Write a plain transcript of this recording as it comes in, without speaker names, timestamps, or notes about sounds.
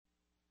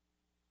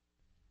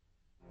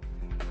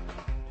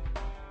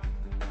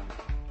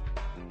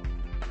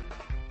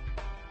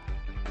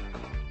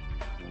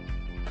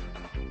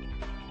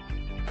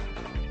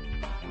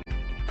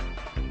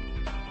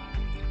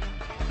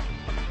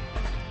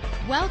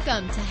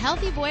Welcome to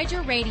Healthy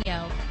Voyager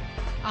Radio.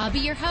 I'll be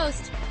your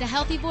host, the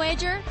Healthy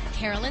Voyager,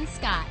 Carolyn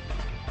Scott.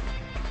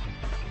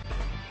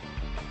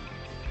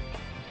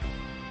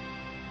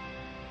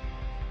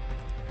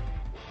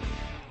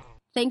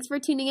 Thanks for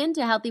tuning in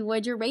to Healthy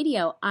Voyager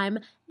Radio. I'm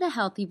the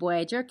Healthy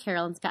Voyager,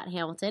 Carolyn Scott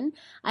Hamilton.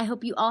 I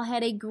hope you all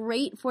had a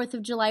great 4th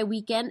of July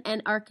weekend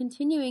and are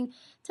continuing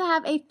to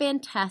have a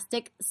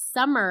fantastic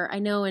summer. I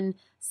know in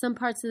some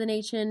parts of the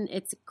nation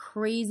it's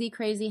crazy,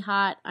 crazy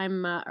hot.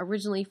 I'm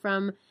originally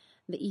from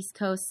the East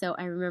Coast, so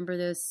I remember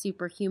those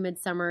super humid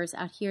summers.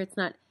 Out here it's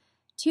not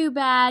too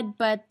bad,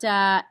 but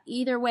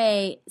either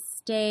way,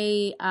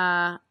 stay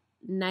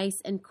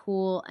nice and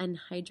cool and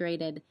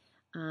hydrated.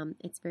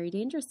 It's very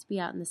dangerous to be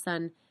out in the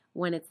sun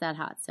when it's that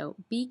hot, so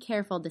be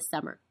careful this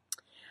summer.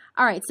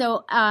 All right,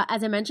 so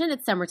as I mentioned,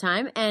 it's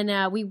summertime,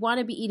 and we want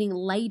to be eating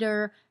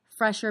lighter,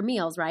 fresher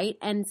meals, right?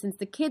 And since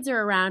the kids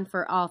are around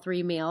for all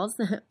 3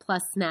 meals,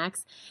 plus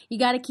snacks, you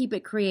got to keep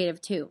it creative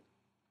too.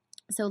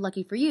 So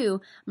lucky for you,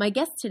 my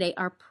guests today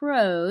are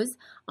pros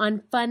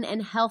on fun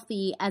and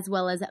healthy as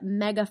well as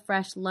mega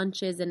fresh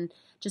lunches and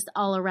just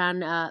all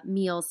around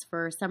meals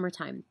for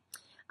summertime.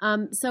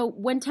 So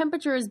when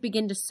temperatures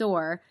begin to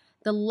soar,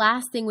 the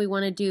last thing we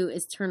want to do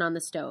is turn on the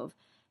stove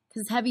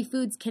because heavy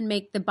foods can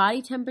make the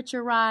body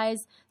temperature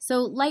rise.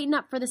 So lighten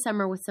up for the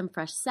summer with some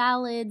fresh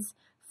salads,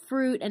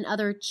 fruit, and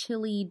other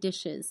chilly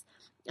dishes.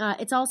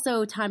 It's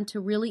also time to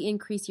really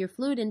increase your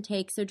fluid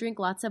intake, so drink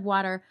lots of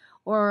water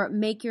or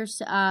make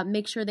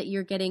sure that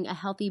you're getting a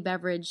healthy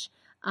beverage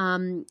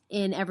in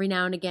every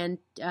now and again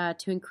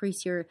to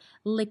increase your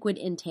liquid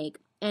intake.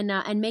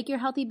 And make your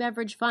healthy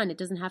beverage fun. It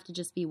doesn't have to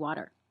just be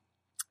water.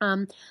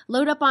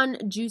 Load up on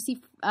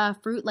juicy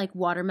fruit like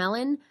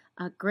watermelon,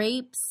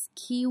 grapes,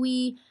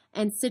 kiwi,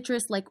 and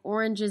citrus like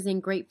oranges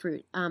and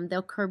grapefruit.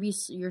 They'll curb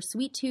your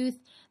sweet tooth.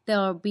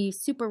 They'll be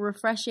super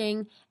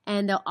refreshing,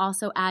 and they'll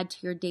also add to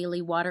your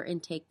daily water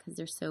intake because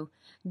they're so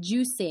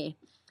juicy.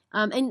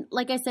 And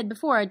like I said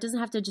before, it doesn't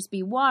have to just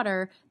be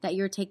water that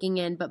you're taking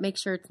in, but make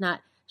sure it's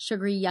not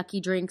sugary,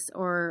 yucky drinks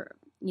or,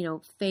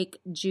 fake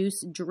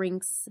juice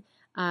drinks.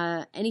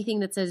 Anything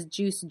that says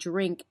juice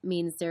drink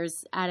means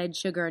there's added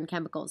sugar and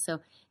chemicals. So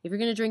if you're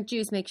going to drink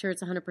juice, make sure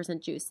it's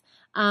 100% juice.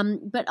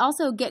 But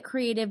also get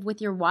creative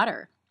with your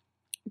water.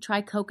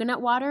 Try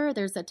coconut water.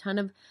 There's a ton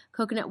of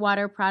coconut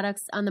water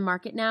products on the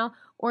market now.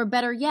 Or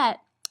better yet,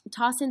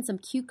 toss in some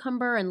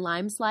cucumber and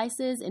lime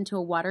slices into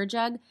a water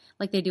jug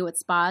like they do at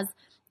spas.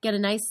 Get a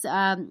nice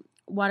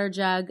water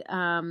jug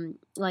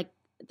like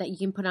that you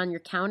can put on your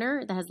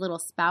counter that has a little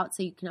spout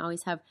so you can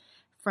always have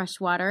fresh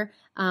water.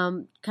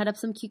 Cut up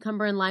some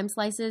cucumber and lime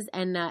slices,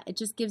 and it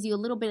just gives you a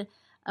little bit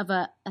of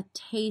a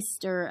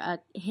taste or a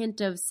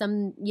hint of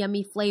some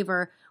yummy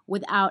flavor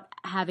without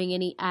having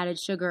any added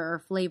sugar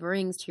or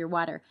flavorings to your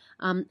water.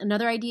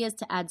 Another idea is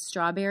to add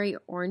strawberry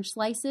or orange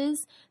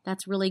slices.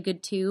 That's really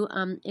good too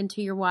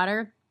into your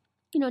water,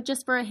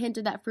 just for a hint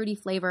of that fruity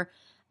flavor.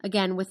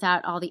 Again,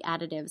 without all the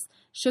additives.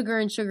 Sugar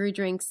and sugary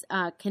drinks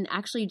can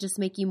actually just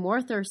make you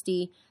more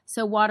thirsty.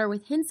 So water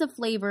with hints of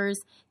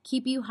flavors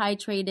keep you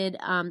hydrated,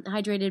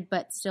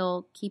 but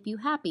still keep you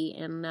happy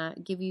and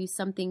give you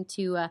something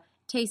to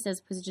taste as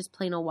opposed to just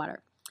plain old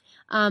water.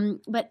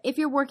 But if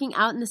you're working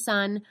out in the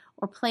sun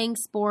or playing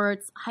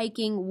sports,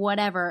 hiking,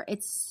 whatever,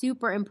 it's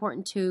super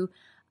important to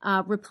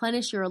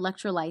replenish your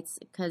electrolytes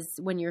because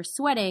when you're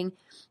sweating,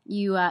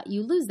 you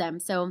lose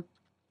them. So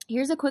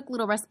here's a quick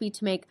little recipe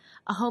to make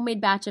a homemade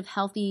batch of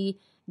healthy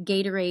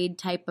Gatorade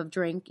type of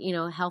drink,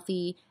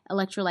 healthy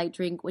electrolyte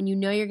drink when you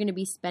know you're going to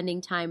be spending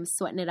time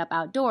sweating it up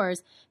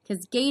outdoors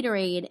because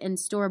Gatorade and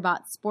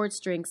store-bought sports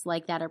drinks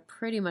like that are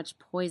pretty much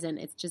poison.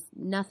 It's just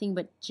nothing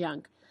but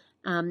junk.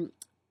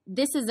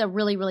 This is a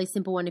really, really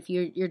simple one if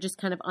you're just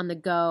kind of on the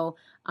go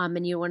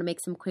and you want to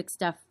make some quick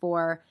stuff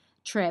for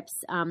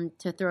trips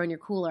to throw in your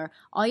cooler.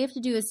 All you have to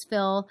do is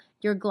fill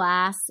your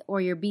glass or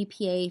your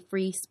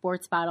BPA-free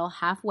sports bottle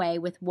halfway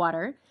with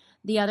water,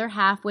 the other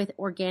half with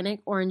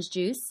organic orange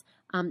juice.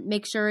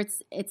 Make sure it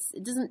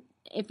doesn't.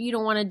 If you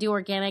don't want to do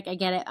organic, I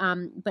get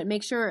it. But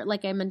make sure,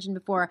 like I mentioned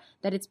before,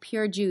 that it's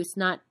pure juice,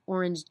 not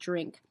orange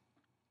drink.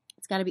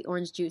 It's got to be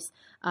orange juice,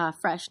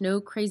 fresh,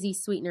 no crazy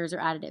sweeteners or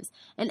additives.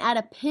 And add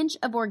a pinch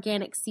of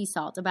organic sea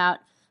salt, about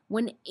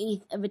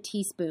 1/8 of a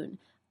teaspoon.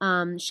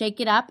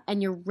 Shake it up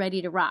and you're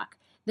ready to rock.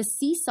 The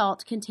sea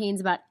salt contains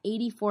about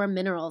 84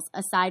 minerals.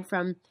 Aside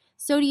from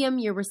sodium,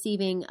 you're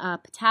receiving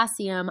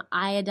potassium,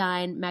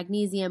 iodine,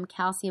 magnesium,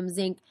 calcium,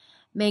 zinc,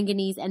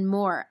 manganese, and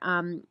more.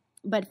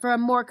 But for a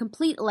more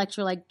complete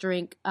electrolyte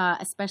drink,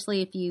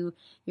 especially if you're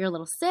a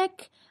little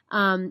sick,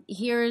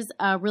 here's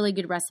a really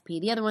good recipe.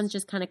 The other one's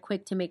just kind of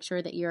quick to make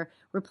sure that you're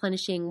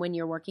replenishing when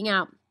you're working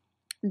out.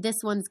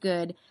 This one's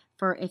good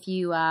for if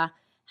you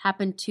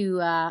happen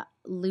to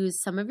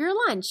lose some of your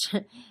lunch.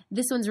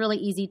 This one's really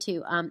easy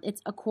too.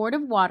 It's a quart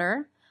of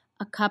water,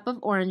 a cup of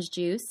orange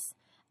juice,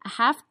 a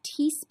half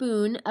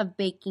teaspoon of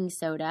baking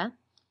soda,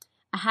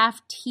 a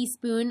half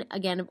teaspoon,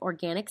 again, of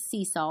organic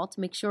sea salt.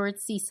 Make sure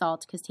it's sea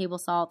salt because table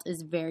salt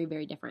is very,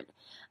 very different,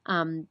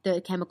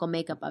 the chemical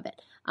makeup of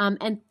it.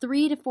 And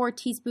 3 to 4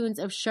 teaspoons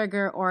of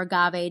sugar or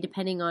agave,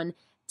 depending on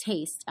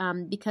taste,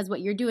 because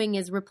what you're doing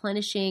is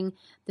replenishing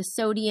the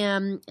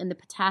sodium and the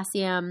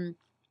potassium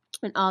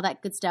and all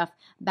that good stuff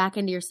back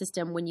into your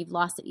system when you've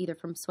lost it either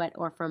from sweat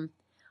or from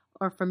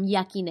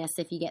yuckiness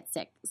if you get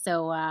sick.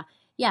 So,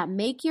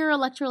 make your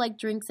electrolyte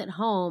drinks at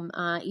home.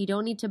 You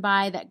don't need to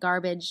buy that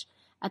garbage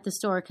at the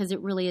store because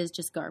it really is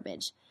just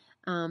garbage.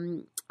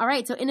 All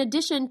right, so in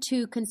addition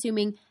to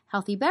consuming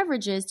healthy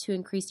beverages to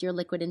increase your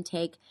liquid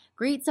intake,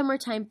 great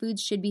summertime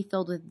foods should be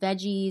filled with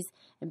veggies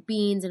and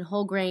beans and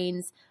whole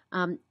grains.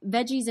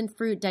 Veggies and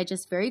fruit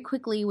digest very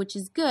quickly, which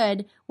is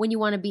good when you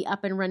want to be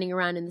up and running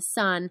around in the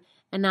sun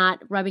and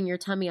not rubbing your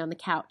tummy on the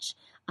couch.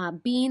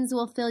 Beans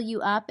will fill you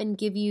up and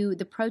give you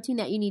the protein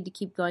that you need to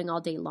keep going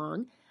all day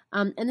long.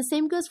 And the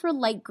same goes for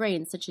light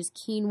grains such as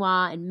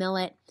quinoa and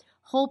millet,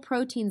 whole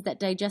proteins that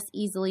digest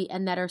easily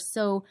and that are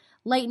so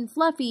light and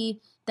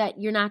fluffy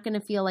that you're not going to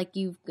feel like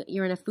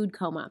you're in a food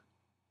coma,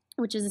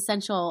 which is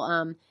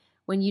essential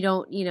when you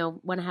don't,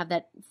 want to have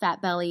that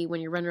fat belly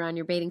when you're running around in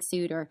your bathing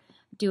suit or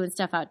doing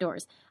stuff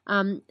outdoors.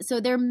 So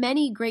there are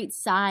many great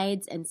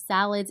sides and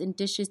salads and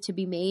dishes to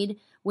be made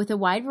with a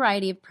wide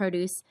variety of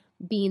produce,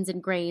 beans,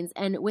 and grains.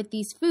 And with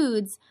these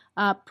foods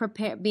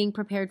being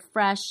prepared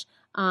fresh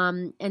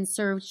and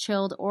served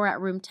chilled or at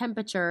room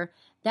temperature,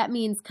 that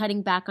means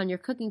cutting back on your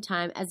cooking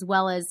time as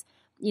well as,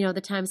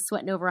 the time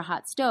sweating over a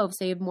hot stove.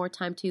 So you have more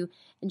time to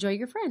enjoy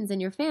your friends and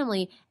your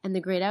family and the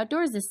great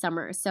outdoors this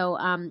summer. So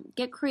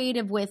get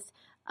creative with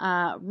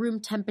room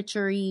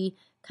temperature-y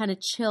kind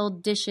of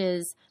chilled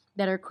dishes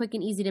that are quick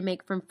and easy to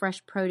make from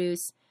fresh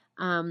produce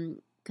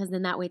because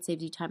then that way it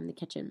saves you time in the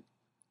kitchen.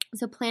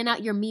 So plan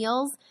out your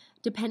meals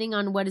depending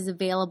on what is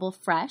available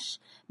fresh.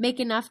 Make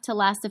enough to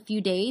last a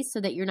few days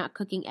so that you're not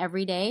cooking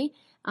every day.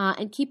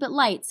 And keep it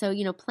light. So,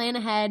 plan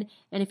ahead.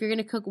 And if you're going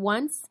to cook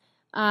once,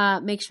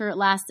 make sure it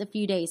lasts a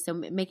few days. So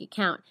make it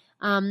count.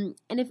 And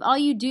if all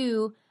you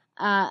do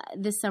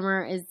this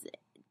summer is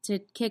to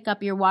kick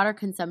up your water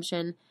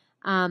consumption,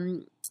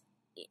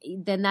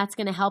 then that's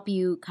going to help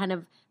you kind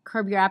of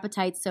curb your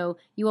appetite so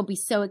you won't be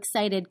so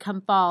excited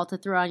come fall to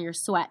throw on your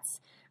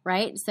sweats,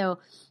 right? So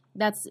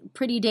that's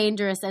pretty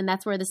dangerous, and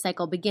that's where the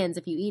cycle begins.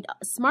 If you eat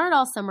smart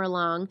all summer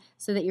long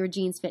so that your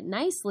jeans fit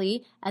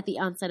nicely at the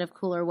onset of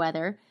cooler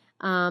weather,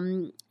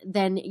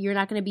 then you're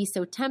not going to be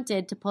so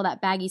tempted to pull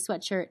that baggy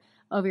sweatshirt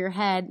over your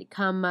head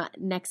come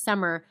next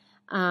summer,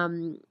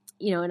 and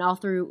all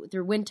through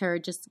winter,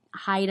 just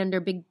hide under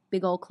big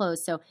old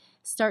clothes. So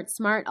start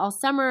smart all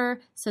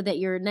summer so that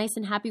you're nice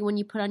and happy when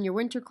you put on your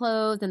winter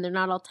clothes and they're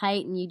not all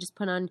tight and you just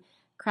put on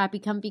crappy,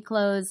 comfy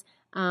clothes,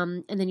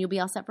 and then you'll be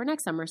all set for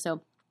next summer.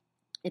 So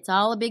it's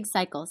all a big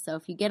cycle. So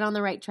if you get on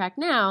the right track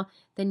now,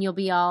 then you'll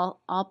be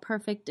all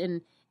perfect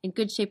and in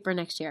good shape for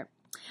next year.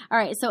 All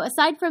right, so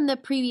aside from the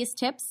previous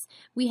tips,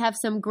 we have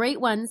some great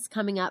ones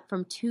coming up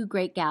from two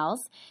great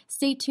gals.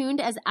 Stay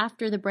tuned as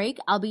after the break,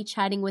 I'll be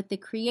chatting with the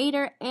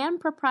creator and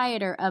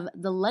proprietor of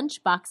the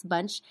Lunchbox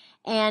Bunch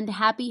and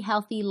Happy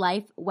Healthy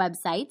Life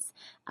websites,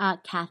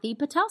 Kathy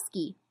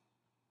Patelski.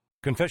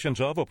 Confessions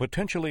of a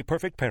Potentially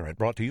Perfect Parent,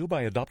 brought to you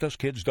by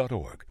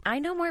AdoptUsKids.org. I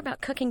know more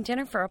about cooking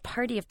dinner for a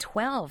party of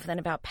 12 than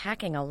about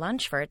packing a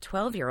lunch for a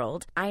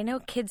 12-year-old. I know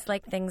kids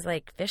like things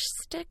like fish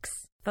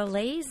sticks.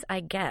 Fillets, I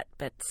get,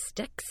 but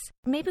sticks?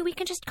 Maybe we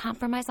can just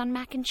compromise on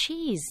mac and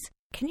cheese.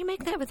 Can you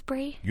make that with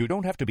Brie? You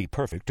don't have to be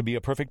perfect to be a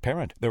perfect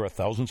parent. There are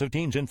thousands of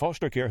teens in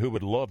foster care who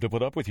would love to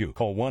put up with you.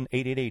 Call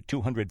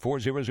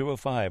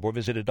 1-888-200-4005 or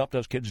visit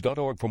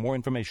AdoptUsKids.org for more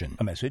information.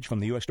 A message from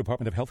the U.S.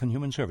 Department of Health and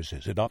Human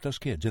Services, Adopt Us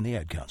Kids, and the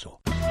Ad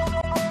Council.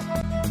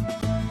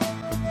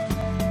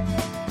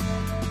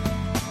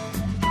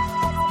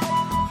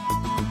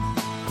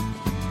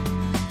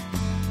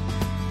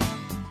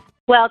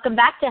 Welcome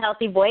back to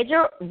Healthy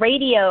Voyager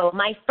Radio.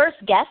 My first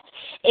guest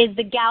is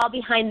the gal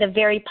behind the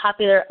very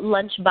popular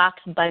Lunchbox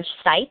Bunch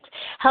site,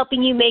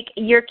 helping you make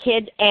your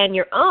kids and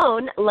your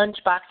own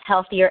lunchbox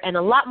healthier and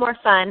a lot more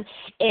fun,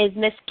 is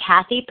Miss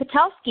Kathy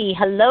Patelski.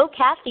 Hello,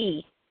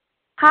 Kathy.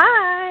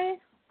 Hi.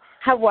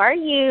 How are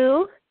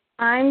you?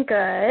 I'm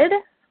good.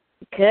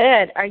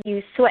 Good. Are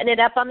you sweating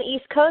it up on the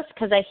East Coast?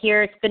 Because I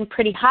hear it's been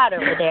pretty hot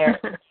over there.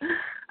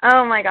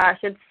 Oh my gosh,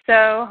 it's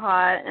so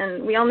hot,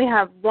 and we only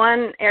have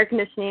one air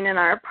conditioning in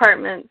our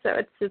apartment, so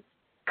it's just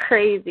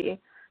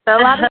crazy.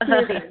 But a lot of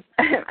smoothies.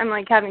 I'm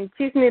like having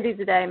 2 smoothies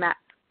a day max,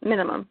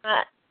 minimum.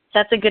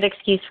 That's a good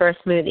excuse for a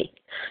smoothie.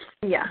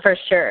 Yeah. For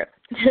sure.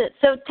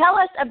 So tell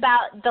us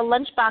about the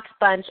Lunchbox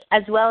Bunch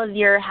as well as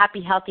your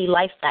Happy Healthy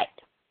Life site.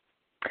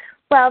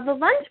 Well, the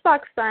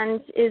Lunchbox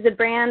Bunch is a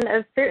brand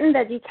of fruit and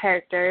veggie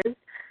characters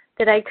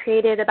that I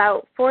created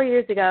about 4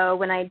 years ago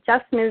when I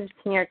just moved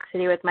to New York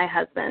City with my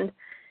husband.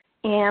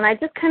 And I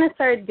just kind of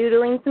started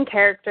doodling some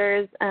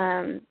characters.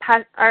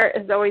 Art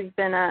has always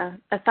been a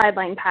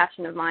sideline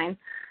passion of mine.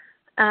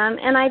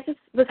 And I just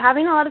was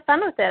having a lot of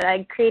fun with it.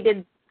 I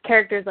created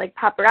characters like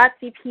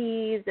Paparazzi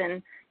Peas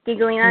and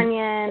Giggling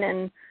Onion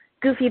and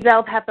Goofy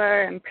Bell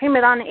Pepper and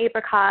Prima Donna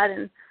Apricot,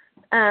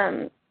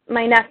 and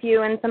my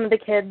nephew and some of the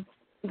kids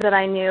that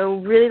I knew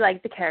really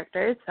liked the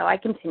characters, so I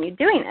continued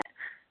doing it.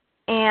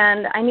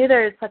 And I knew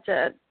there was such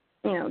a,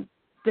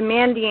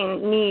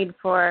 demanding need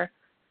for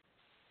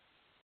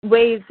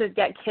ways to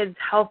get kids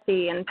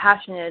healthy and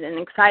passionate and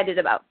excited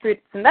about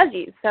fruits and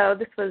veggies. So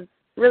this was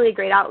really a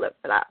great outlet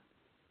for that.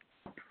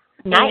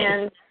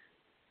 Nice.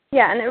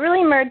 And it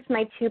really merged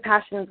my two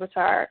passions, which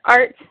are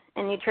art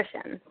and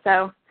nutrition.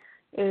 So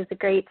it was a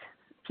great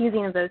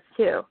fusing of those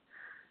two.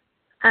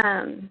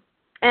 And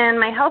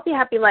my Healthy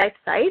Happy Life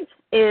site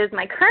is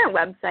my current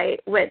website,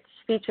 which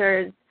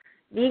features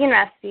vegan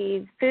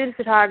recipes, food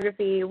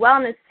photography,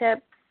 wellness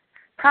tips,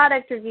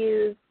 product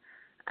reviews,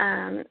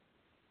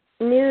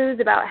 news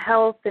about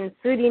health and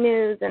foodie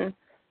news, and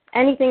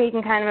anything you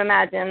can kind of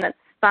imagine that's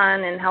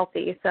fun and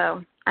healthy.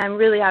 So I'm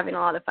really having a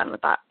lot of fun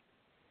with that.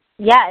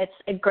 Yeah, it's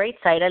a great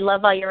site. I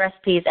love all your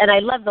recipes, and I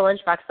love the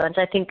Lunchbox Lunch.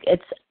 I think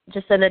it's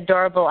just an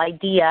adorable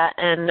idea,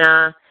 and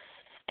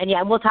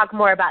we'll talk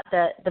more about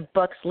the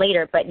books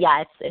later. But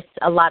yeah, it's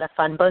a lot of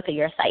fun, both of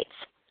your sites.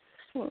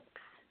 Thanks.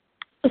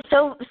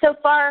 So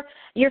far,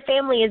 your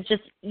family is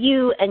just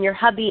you and your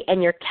hubby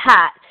and your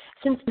cat.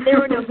 Since there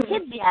were no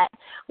kids yet,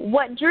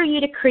 what drew you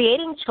to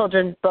creating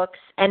children's books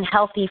and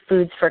healthy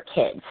foods for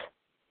kids?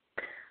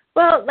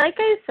 Well, like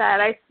I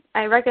said,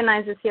 I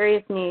recognize a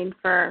serious need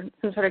for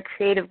some sort of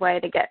creative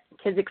way to get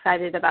kids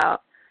excited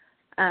about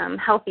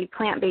healthy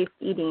plant-based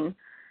eating.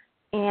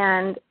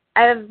 And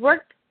I've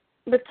worked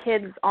with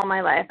kids all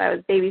my life. I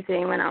was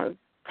babysitting when I was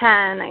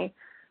 10.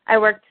 I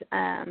worked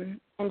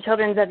in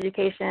children's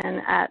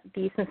education at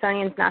the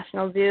Smithsonian's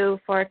National Zoo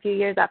for a few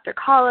years after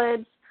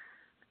college.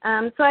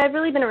 So I've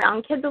really been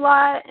around kids a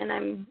lot, and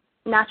I'm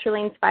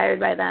naturally inspired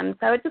by them.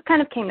 So it just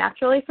kind of came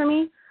naturally for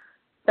me.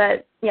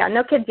 But, yeah,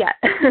 no kids yet.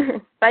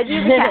 But I do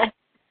have a cat.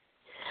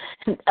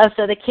 Oh,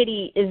 so is the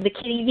kitty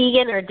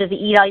vegan, or does he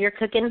eat all your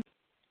cooking?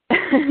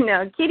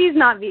 No, Kitty's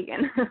not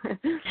vegan.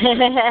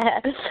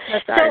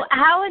 So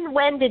how and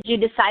when did you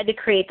decide to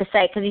create the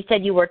site? Because you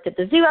said you worked at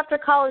the zoo after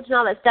college and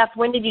all that stuff.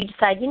 When did you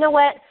decide, you know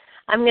what,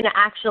 I'm going to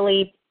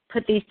actually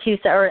put these two,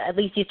 or at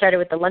least you started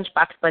with the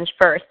Lunchbox Bunch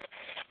first,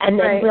 and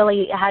then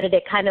really how did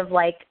it kind of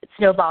like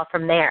snowball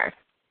from there?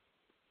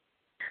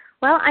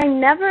 Well, I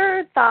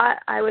never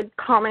thought I would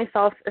call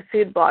myself a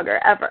food blogger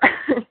ever.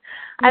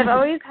 I've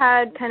always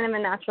had kind of a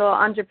natural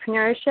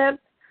entrepreneurship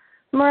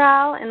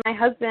morale, and my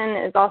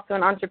husband is also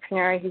an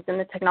entrepreneur. He's in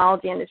the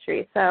technology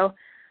industry. So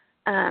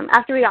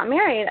after we got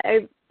married,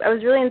 I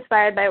was really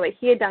inspired by what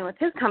he had done with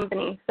his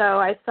company. So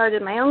I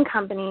started my own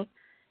company,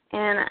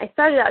 and I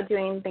started out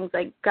doing things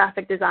like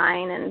graphic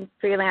design and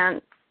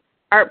freelance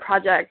art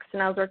projects,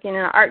 and I was working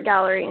in an art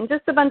gallery and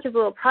just a bunch of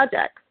little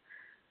projects.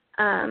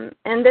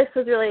 And this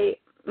was really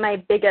my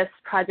biggest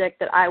project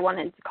that I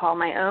wanted to call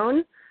my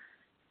own.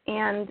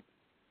 And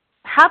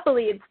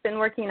happily, it's been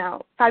working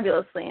out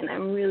fabulously, and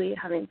I'm really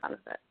having fun with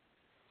it.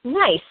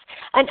 Nice.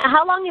 And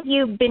how long have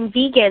you been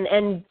vegan,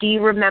 and do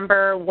you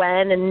remember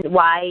when and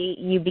why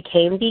you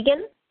became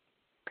vegan?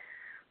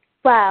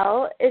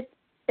 Well, it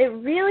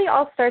really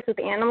all starts with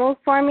animals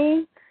for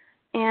me,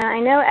 and I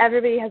know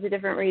everybody has a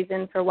different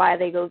reason for why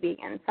they go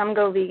vegan. Some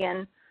go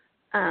vegan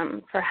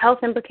for health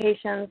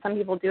implications. Some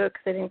people do it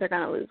because they think they're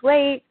going to lose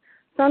weight.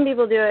 Some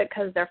people do it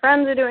because their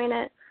friends are doing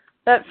it.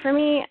 But for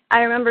me,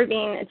 I remember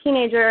being a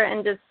teenager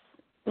and just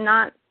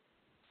not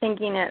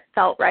thinking it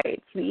felt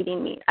right to be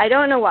eating meat. I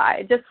don't know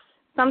why. Just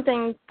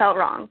something felt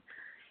wrong.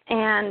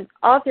 And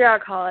all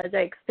throughout college,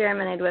 I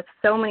experimented with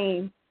so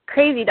many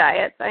crazy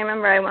diets. I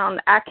remember I went on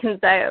the Atkins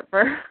diet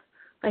for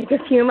like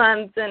a few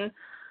months, and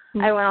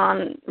I went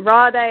on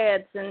raw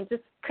diets and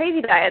just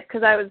crazy diets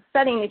because I was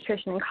studying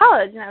nutrition in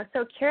college, and I was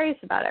so curious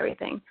about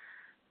everything.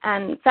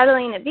 And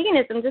settling at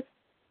veganism just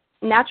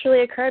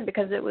naturally occurred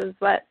because it was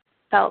what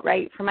felt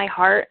right for my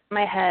heart,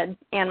 my head,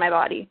 and my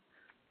body.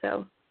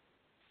 So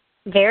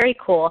very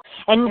cool.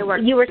 And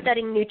you were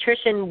studying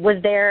nutrition. Was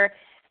there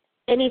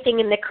anything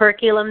in the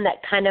curriculum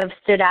that kind of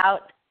stood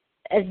out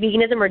as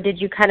veganism, or did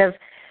you kind of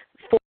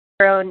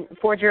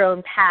forge your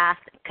own path?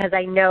 Because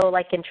I know,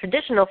 like in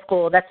traditional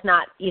school, that's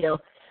not, in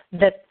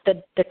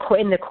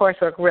the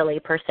coursework really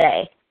per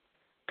se.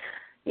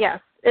 Yes,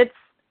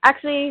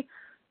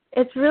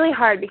 it's really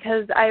hard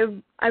because I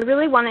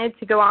really wanted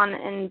to go on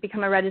and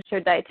become a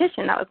registered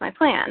dietitian. That was my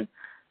plan.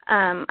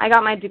 I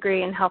got my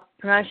degree in health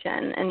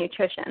promotion and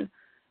nutrition,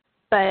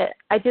 but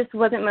I just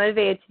wasn't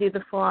motivated to do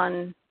the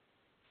full-on,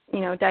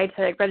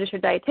 dietetic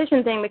registered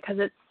dietitian thing because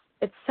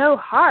it's so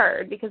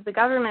hard because the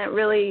government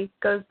really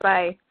goes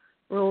by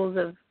rules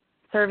of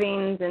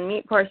servings and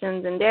meat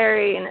portions and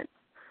dairy,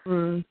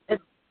 and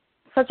it's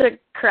such a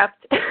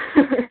corrupt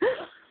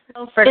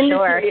Oh, for industry.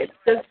 Sure. It's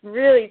just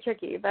really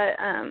tricky. But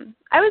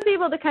I was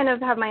able to kind of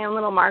have my own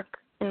little mark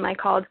in my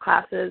college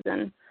classes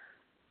and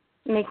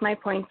make my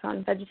points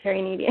on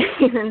vegetarian eating.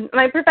 And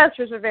my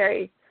professors were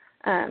very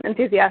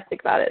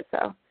enthusiastic about it.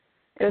 So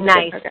it was nice.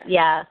 a good program.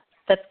 Yeah,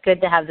 that's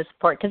good to have the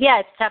support. Because,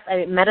 it's tough. I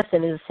mean,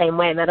 medicine is the same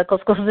way. Medical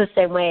school is the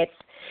same way.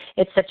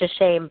 it's such a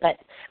shame. But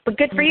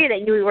good for you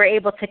that you were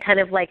able to kind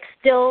of like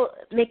still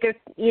make a,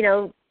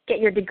 get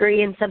your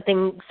degree in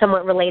something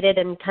somewhat related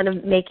and kind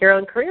of make your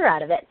own career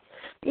out of it.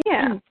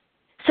 Yeah.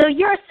 So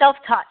you're a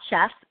self-taught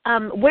chef.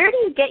 Where do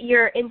you get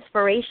your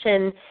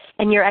inspiration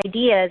and your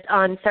ideas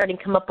on starting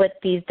to come up with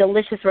these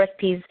delicious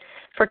recipes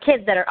for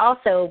kids that are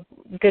also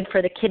good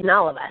for the kid and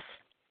all of us?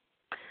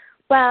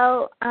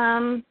 Well,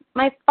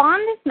 my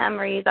fondest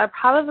memories are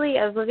probably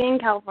of living in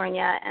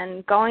California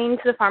and going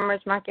to the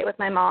farmer's market with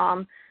my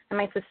mom and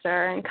my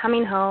sister and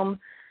coming home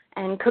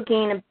and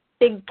cooking a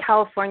big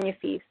California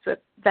feast with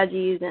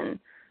veggies and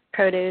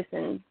produce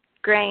and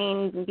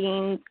grains and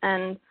beans.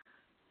 And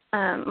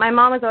my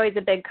mom was always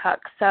a big cook,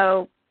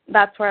 so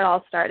that's where it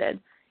all started.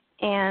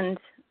 And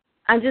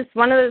I'm just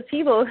one of those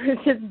people who's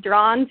just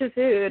drawn to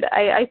food.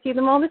 I see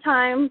them all the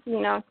time.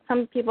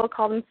 Some people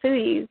call them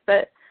foodies,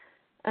 but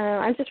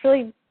I just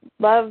really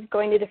love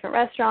going to different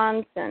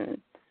restaurants and,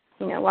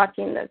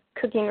 watching the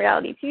cooking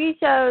reality TV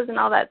shows and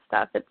all that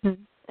stuff. It's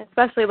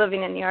especially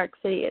living in New York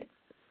City, it's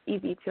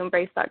easy to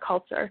embrace that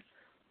culture.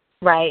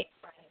 Right.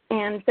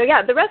 And so,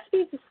 yeah, the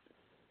recipes,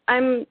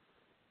 I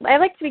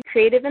like to be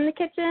creative in the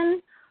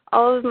kitchen.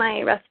 All of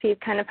my recipes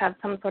kind of have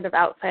some sort of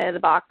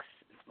outside-of-the-box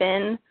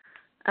spin,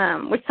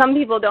 which some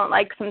people don't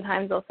like.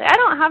 Sometimes they'll say, I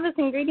don't have this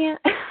ingredient.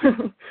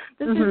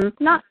 This is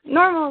not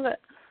normal, but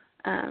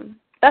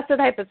that's the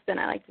type of spin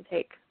I like to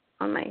take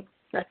on my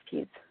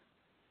recipes.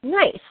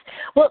 Nice.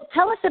 Well,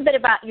 tell us a bit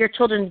about your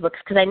children's books,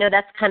 because I know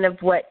that's kind of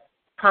what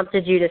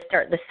prompted you to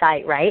start the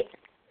site, right?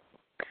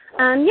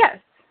 Yes.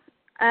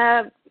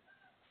 I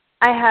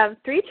have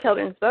 3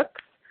 children's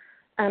books.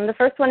 The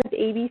first one is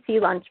ABC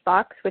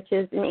Lunchbox, which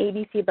is an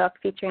ABC book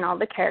featuring all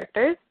the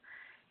characters.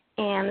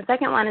 And the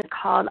second one is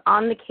called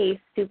On the Case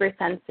Super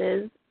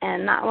Senses,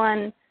 and that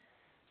one,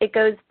 it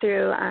goes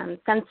through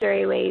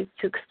sensory ways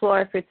to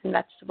explore fruits and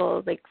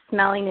vegetables, like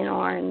smelling an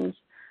orange,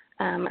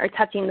 or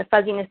touching the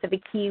fuzziness of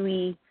a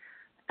kiwi,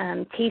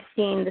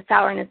 tasting the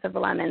sourness of a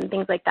lemon,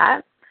 things like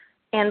that.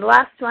 And the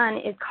last one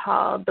is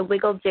called the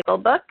Wiggle Jiggle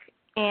Book,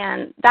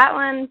 and that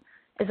one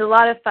is a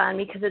lot of fun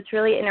because it's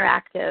really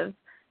interactive.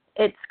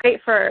 It's great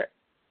for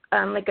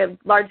like a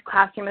large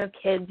classroom of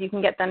kids. You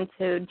can get them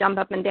to jump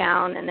up and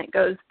down, and it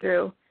goes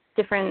through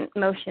different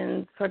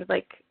motions, sort of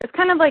like, it's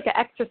kind of like an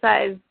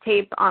exercise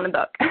tape on a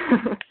book.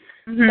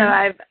 So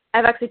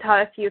I've actually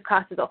taught a few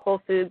classes at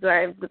Whole Foods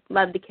where I've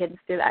led the kids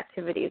through the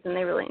activities, and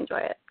they really enjoy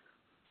it.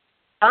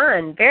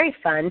 Fun, very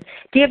fun.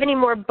 Do you have any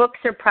more books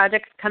or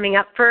projects coming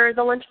up for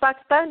the Lunchbox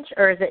Bunch,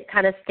 or is it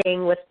kind of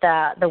staying with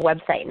the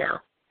website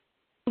now?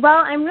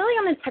 Well, I'm really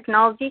on a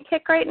technology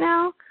kick right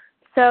now,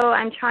 so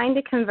I'm trying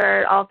to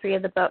convert all 3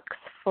 of the books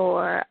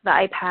for the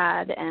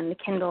iPad and the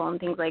Kindle and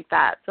things like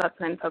that, so that's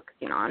what I'm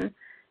focusing on.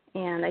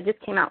 And I just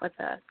came out with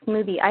a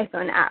Smoothie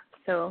iPhone app,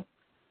 so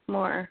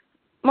more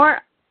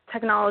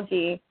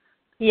technology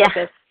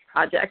focused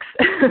projects,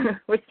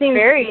 which seems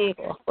very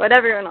cool. What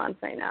everyone wants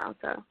right now.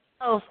 So.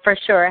 Oh, for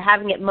sure.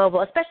 Having it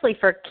mobile, especially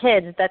for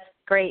kids, that's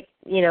great.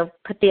 Give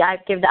the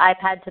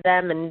iPad to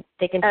them, and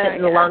they can sit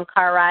in a long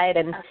car ride,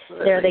 and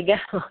there they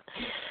go.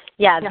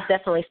 Yeah, it's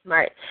definitely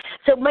smart.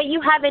 So might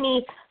you have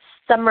any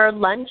summer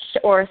lunch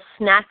or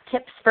snack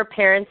tips for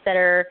parents that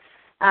are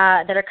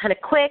kind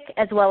of quick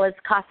as well as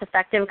cost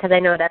effective? Because I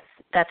know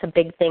that's a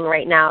big thing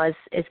right now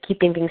is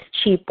keeping things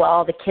cheap while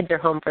all the kids are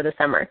home for the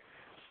summer.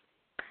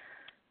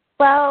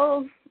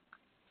 Well,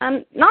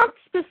 not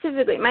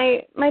specifically.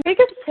 My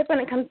biggest tip when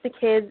it comes to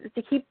kids is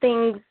to keep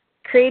things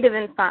creative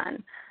and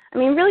fun. I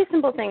mean, really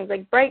simple things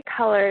like bright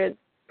colors,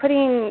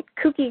 putting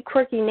kooky,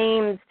 quirky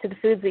names to the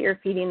foods that you're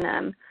feeding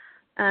them,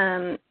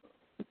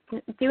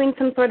 doing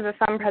some sort of a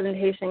fun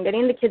presentation,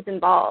 getting the kids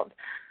involved.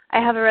 I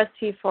have a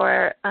recipe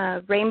for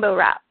rainbow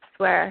wraps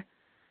where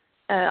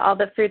all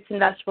the fruits and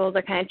vegetables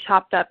are kind of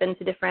chopped up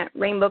into different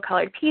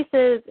rainbow-colored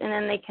pieces, and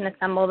then they can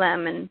assemble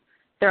them in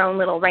their own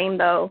little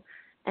rainbow,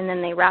 and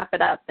then they wrap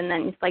it up, and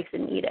then you slice it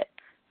and eat it.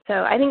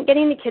 So I think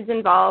getting the kids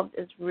involved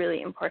is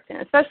really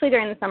important, especially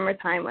during the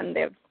summertime when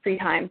they have free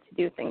time to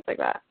do things like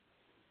that.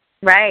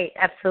 Right,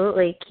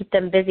 absolutely. Keep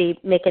them busy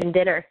making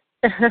dinner.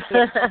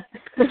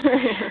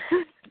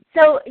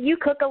 So you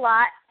cook a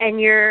lot,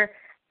 and you're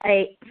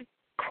a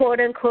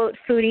quote-unquote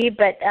foodie,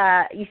 but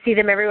you see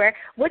them everywhere.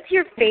 What's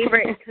your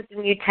favorite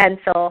cooking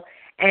utensil,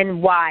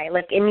 and why?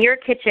 Like in your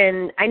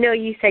kitchen, I know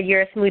you said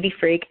you're a smoothie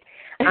freak.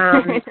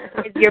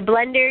 Is your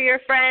blender your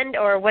friend,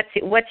 or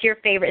what's your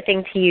favorite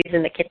thing to use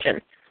in the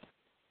kitchen?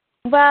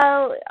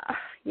 Well,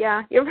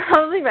 yeah, you're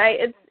probably right.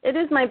 It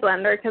is my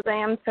blender because I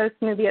am so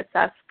smoothie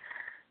obsessed.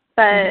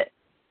 But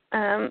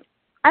I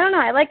don't know.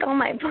 I like all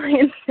my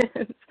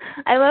appliances.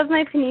 I love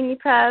my panini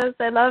press.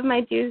 I love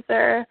my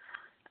juicer.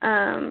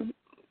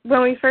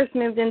 When we first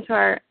moved into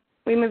a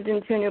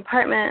new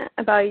apartment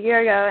about a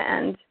year ago,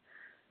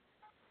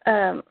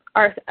 and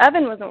our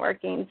oven wasn't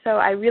working, so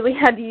I really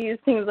had to use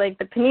things like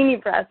the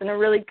panini press in a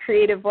really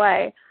creative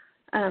way.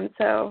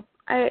 So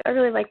I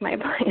really like my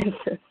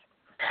appliances.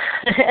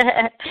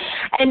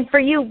 And for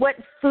you, what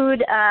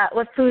foods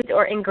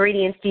or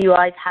ingredients do you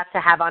always have to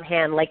have on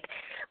hand? Like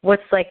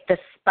what's like the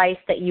spice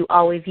that you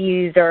always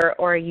use, or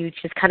are you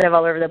just kind of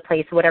all over the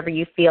place? Whatever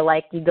you feel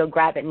like, you go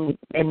grab it and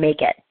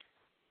make it.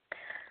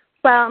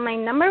 Well, my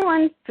number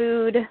one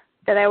food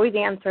that I always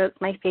answer,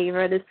 it's my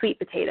favorite, is sweet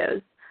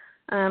potatoes.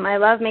 I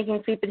love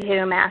making sweet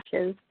potato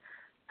mashes.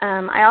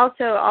 I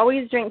also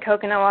always drink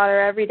coconut water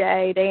every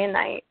day, day and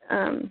night.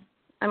 I'm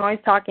always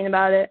talking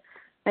about it.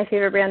 My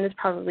favorite brand is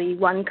probably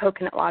One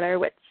Coconut Water,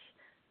 which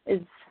is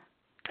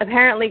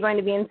apparently going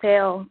to be on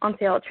sale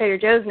at Trader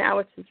Joe's now,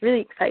 which is really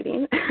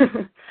exciting.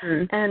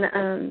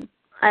 And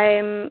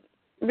I'm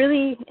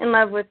really in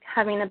love with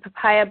having a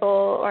papaya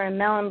bowl or a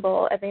melon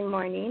bowl every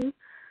morning.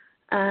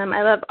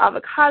 I love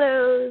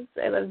avocados.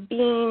 I love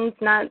beans,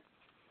 nuts,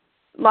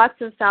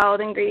 lots of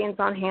salad ingredients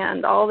on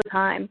hand all the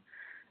time.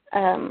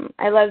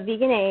 I love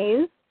vegan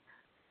A's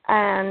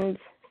and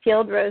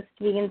field roast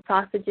vegan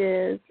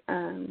sausages,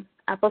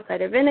 apple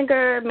cider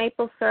vinegar,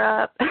 maple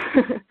syrup.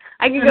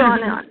 I could go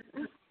on and on.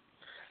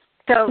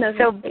 So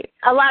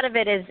a lot of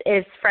it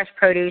is fresh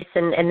produce,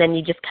 and then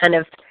you just kind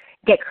of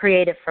get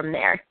creative from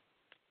there.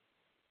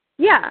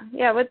 Yeah,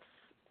 what's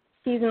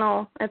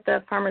seasonal at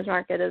the farmer's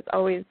market is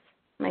always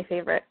my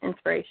favorite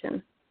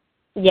inspiration.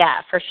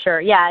 Yeah, for sure.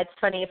 Yeah, it's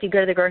funny if you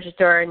go to the grocery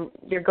store and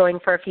you're going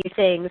for a few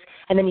things,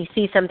 and then you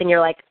see something, you're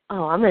like,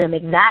 oh, I'm going to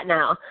make that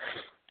now.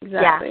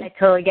 Exactly. Yeah, I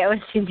totally get what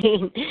you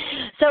mean.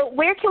 So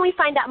where can we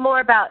find out more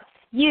about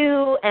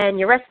you and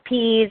your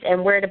recipes,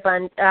 and where to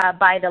buy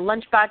the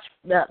lunchbox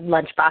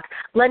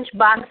bunch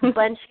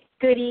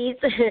goodies,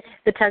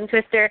 the tongue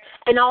twister,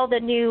 and all the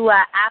new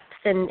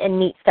apps and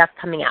neat stuff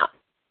coming out?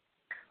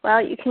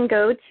 Well, you can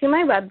go to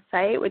my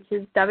website, which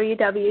is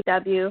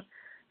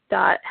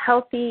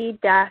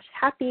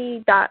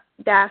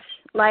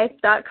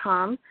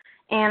www.healthy-happy-life.com,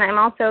 and I'm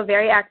also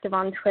very active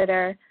on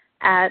Twitter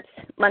at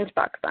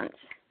Lunchbox Bunch.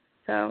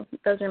 So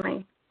those are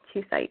my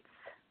two sites.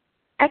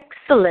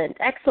 Excellent.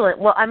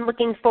 Well, I'm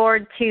looking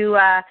forward to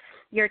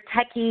your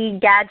techie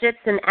gadgets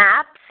and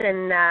apps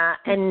and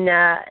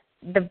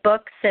the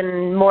books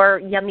and more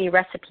yummy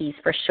recipes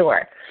for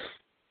sure.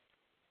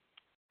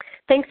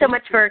 Thanks so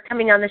much for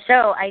coming on the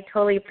show. I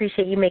totally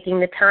appreciate you making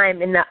the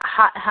time in the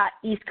hot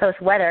East Coast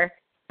weather.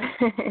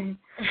 Thank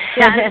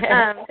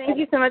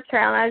you so much,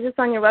 Carolyn. I was just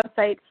on your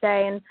website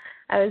today, and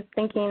I was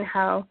thinking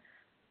how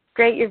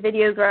great your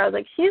videos were. I was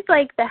like, she's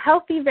like the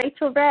healthy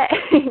Rachel Ray.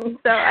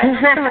 So I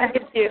want to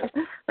get you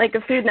like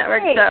a Food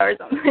Network show or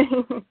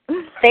something.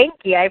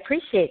 Thank you. I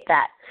appreciate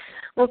that.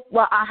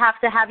 Well, I'll have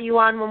to have you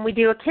on when we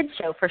do a kids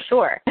show for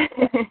sure.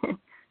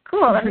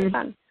 Cool. That'll be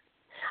fun.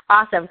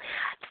 Awesome.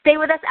 Stay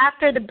with us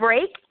after the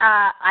break.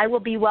 I will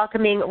be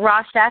welcoming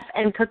raw chef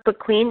and cookbook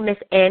queen, Miss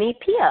Annie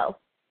Pio.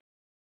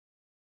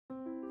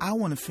 I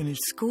want to finish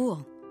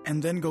school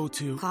and then go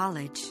to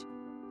college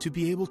to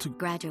be able to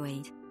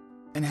graduate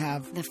and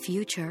have the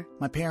future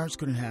my parents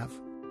couldn't have.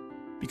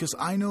 Because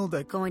I know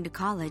that going to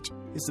college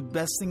is the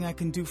best thing I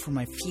can do for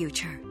my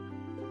future.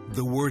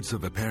 The words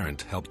of a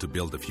parent help to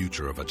build the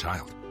future of a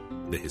child.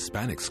 The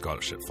Hispanic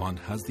Scholarship Fund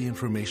has the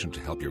information to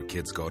help your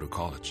kids go to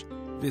college.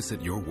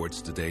 Visit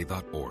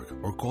yourwordstoday.org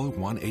or call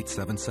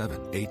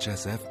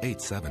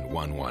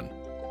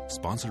 1-877-HSF-8711.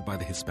 Sponsored by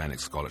the Hispanic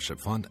Scholarship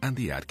Fund and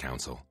the Ad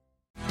Council.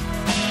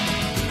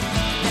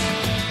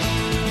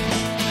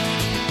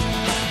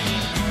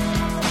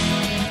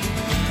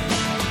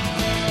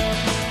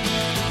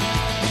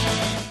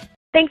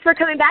 Thanks for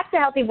coming back to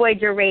Healthy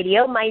Voyager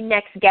Radio. My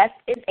next guest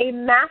is a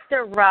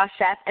master raw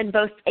chef and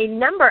boasts a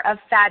number of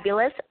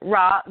fabulous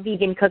raw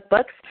vegan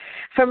cookbooks,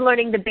 from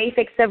learning the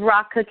basics of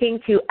raw cooking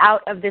to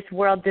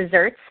out-of-this-world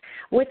desserts.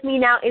 With me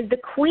now is the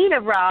queen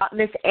of raw,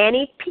 Miss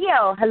Annie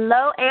Pio.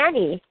 Hello,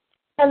 Annie.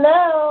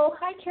 Hello.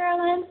 Hi,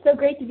 Carolyn. So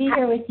great to be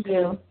here with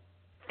you.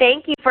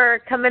 Thank you for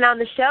coming on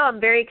the show. I'm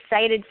very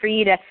excited for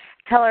you to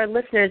tell our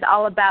listeners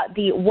all about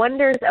the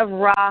wonders of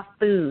raw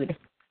food.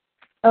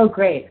 Oh,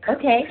 great.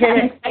 Okay.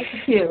 I'm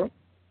excited too.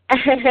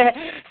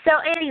 So,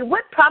 Annie,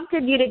 what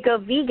prompted you to go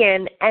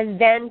vegan and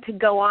then to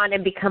go on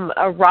and become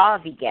a raw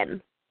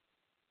vegan?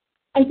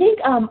 I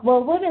think,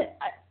 what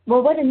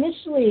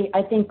initially,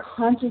 I think,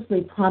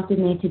 consciously prompted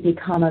me to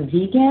become a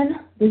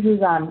vegan, this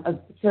is a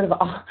sort of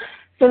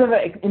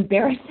an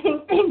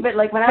embarrassing thing, but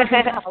like when I was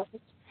in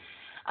college,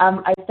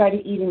 I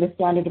started eating the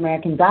standard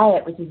American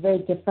diet, which is very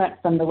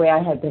different from the way I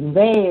had been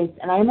raised.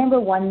 And I remember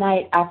one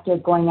night after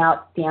going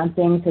out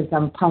dancing to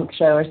some punk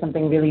show or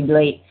something really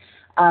late,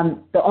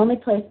 the only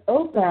place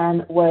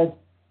open was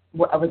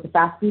a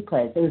fast food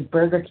place. It was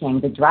Burger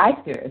King, the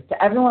drive-thru. So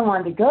everyone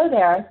wanted to go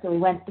there, so we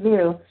went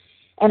through.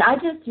 And I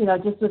just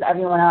with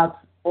everyone else,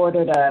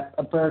 ordered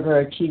a burger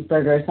or a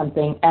cheeseburger or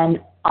something.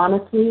 And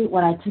honestly,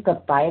 when I took a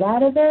bite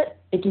out of it,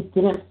 it just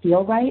didn't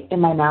feel right in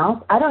my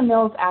mouth. I don't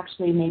know if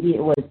actually maybe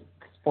it was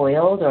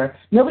spoiled or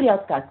nobody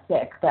else got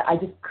sick, but I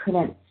just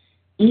couldn't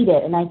eat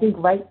it. And I think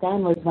right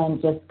then was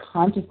when just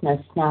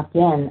consciousness snapped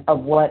in of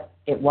what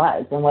it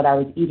was and what I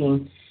was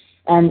eating.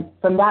 And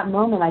from that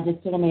moment, I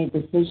just sort of made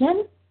a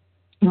decision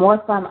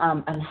more from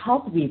a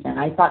health reason.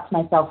 I thought to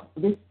myself,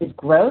 this is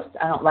gross.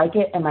 I don't like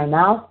it in my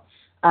mouth.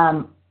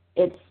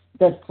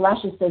 The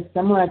flesh is so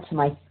similar to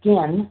my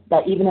skin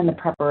that even in the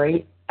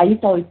I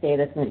used to always say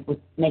this and it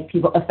would make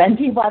people, offend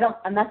people.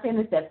 I'm not saying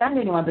this to offend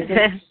anyone, but just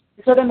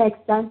it sort of makes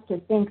sense to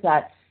think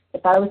that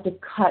if I was to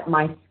cut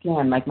my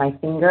skin, like my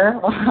finger,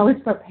 while I was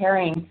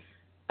preparing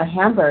a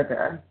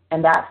hamburger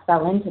and that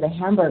fell into the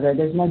hamburger,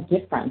 there's no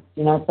difference.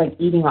 You know, it's like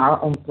eating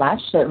our own flesh.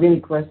 So it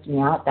really grossed me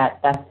out,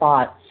 that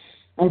thought.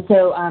 And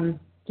so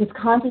just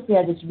consciously,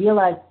 I just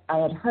realized I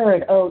had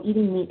heard,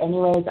 eating meat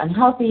anyway is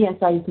unhealthy. And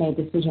so I just made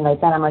a decision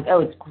right then. I'm like,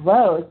 it's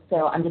gross,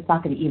 so I'm just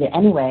not going to eat it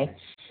anyway.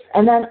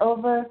 And then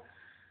over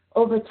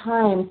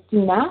time,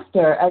 soon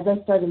after, as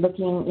I started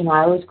looking, you know,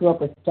 I always grew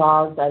up with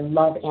dogs. I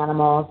love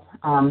animals.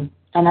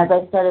 And as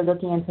I started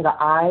looking into the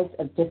eyes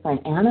of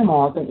different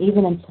animals and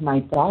even into my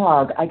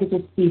dog, I could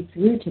just see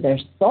through to their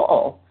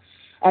soul.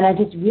 And I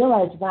just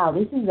realized, wow,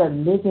 this is a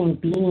living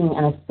being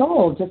and a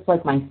soul just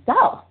like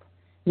myself.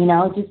 You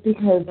know, just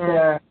because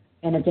they're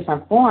in a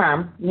different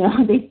form, you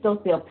know, they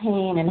still feel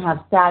pain and have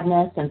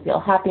sadness and feel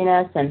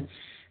happiness. And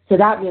so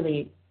that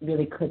really,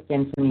 really clicked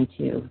in for me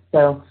too.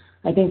 So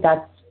I think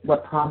that's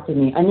what prompted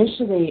me.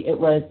 Initially, it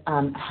was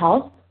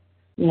health,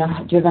 you know,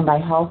 driven by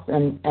health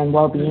and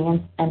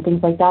well-being and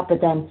things like that. But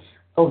then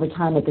over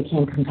time, it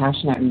became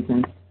compassionate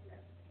reasons.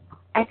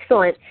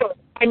 Excellent.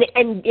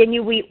 And did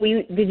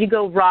you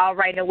go raw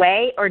right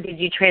away, or did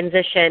you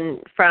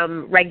transition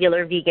from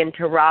regular vegan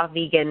to raw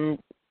vegan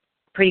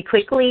pretty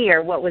quickly,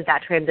 or what was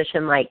that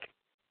transition like?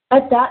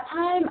 At that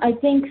time, I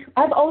think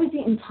I've always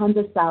eaten tons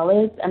of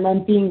salads, and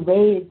then being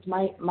raised,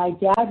 my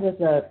dad was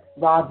a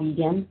raw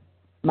vegan,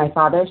 my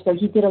father, so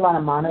he did a lot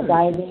of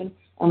mono-dieting,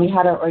 and we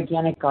had an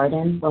organic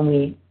garden when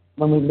we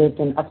lived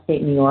in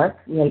upstate New York.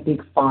 We had a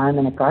big farm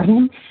and a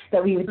garden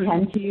that we would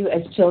tend to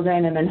as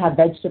children, and then have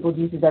vegetable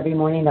juices every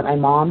morning that my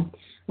mom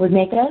would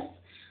make us.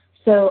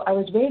 So I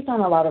was raised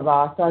on a lot of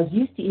raw, so I was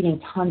used to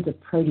eating tons of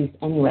produce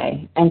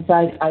anyway. And so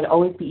I'd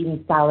always be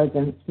eating salads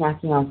and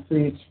snacking on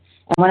fruit.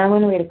 And when I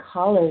went away to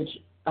college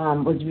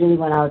was really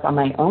when I was on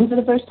my own for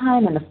the first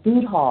time, and the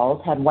food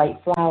halls had white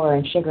flour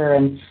and sugar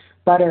and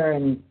butter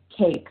and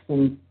cakes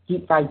and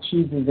deep fried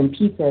cheeses and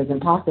pizzas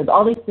and pastas,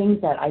 all these things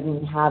that I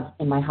didn't have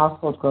in my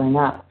household growing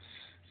up.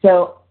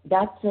 So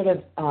that's sort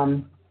of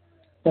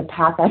the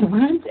path I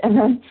went.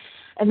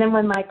 And then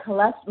when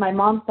my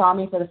mom saw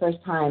me for the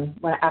first time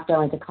after I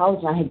went to college,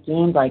 and I had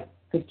gained like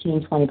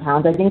 15, 20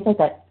 pounds. I think it's like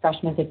that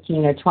freshman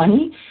 15 or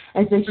 20.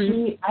 And so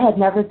I had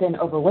never been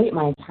overweight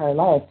my entire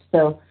life.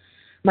 So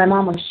my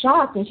mom was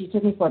shocked, and she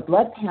took me for a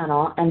blood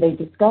panel, and they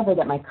discovered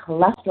that my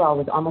cholesterol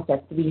was almost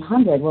at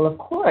 300. Well, of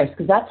course,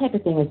 because that type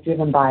of thing is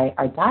driven by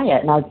our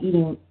diet, and I was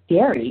eating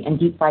dairy and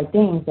deep fried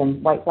things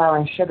and white flour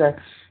and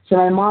sugar. So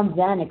my mom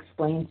then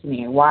explained to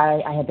me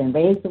why I had been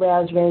raised the way I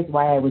was raised,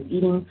 why I was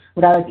eating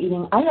what I was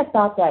eating. I had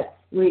thought that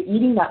we were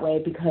eating that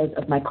way because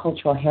of my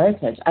cultural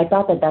heritage. I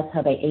thought that that's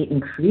how they ate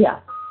in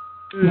Korea,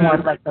 more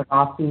of like the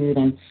raw food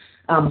and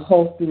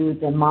whole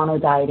foods and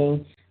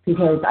mono-dieting,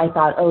 because I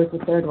thought, it's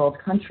a third world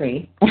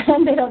country,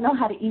 and they don't know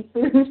how to eat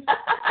food.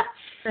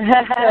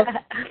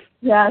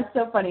 Yeah, it's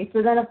so funny.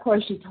 So then, of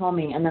course, she told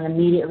me, and then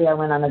immediately I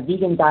went on a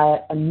vegan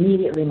diet.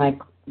 Immediately my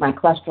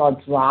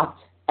cholesterol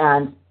dropped,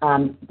 and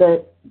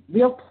the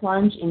real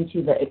plunge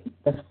into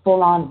the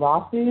full-on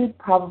raw food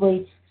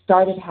probably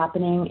started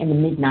happening in the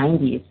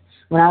mid-'90s.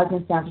 When I was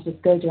in San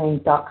Francisco during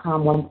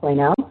 .com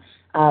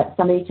 1.0,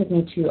 somebody took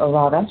me to a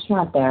raw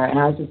restaurant there, and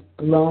I was just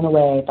blown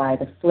away by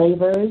the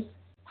flavors,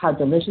 how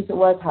delicious it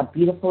was, how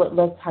beautiful it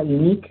looked, how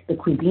unique the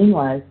cuisine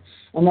was.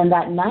 And then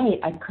that night,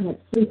 I couldn't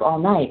sleep all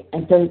night.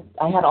 And so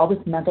I had all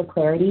this mental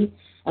clarity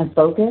and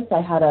focus.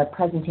 I had a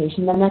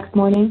presentation the next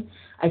morning.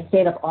 I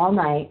stayed up all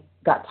night,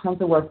 got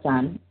tons of work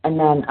done, and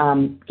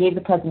then gave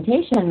the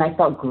presentation, and I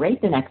felt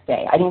great the next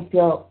day. I didn't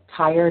feel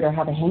tired or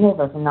have a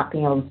hangover from not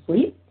being able to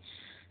sleep.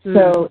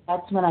 So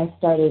that's when I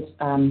started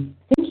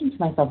thinking to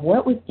myself,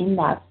 what was in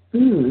that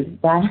food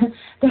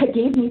that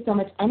gave me so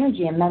much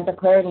energy and mental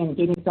clarity and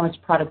gave me so much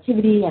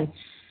productivity,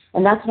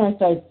 and that's when I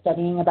started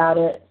studying about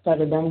it,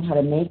 started learning how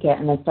to make it,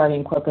 and then started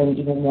incorporating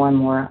even more and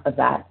more of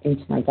that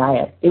into my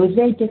diet. It was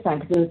very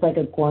different because it was like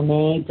a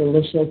gourmet,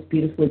 delicious,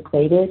 beautifully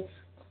plated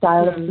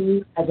style of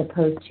food, as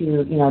opposed to,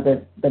 you know,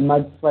 the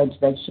mud-sludge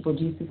vegetable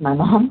juices my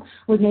mom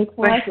would make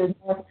for us. It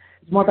was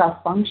more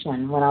about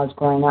function when I was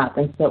growing up,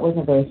 and so it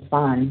wasn't very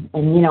fun.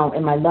 And, you know,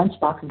 in my lunch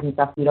boxes and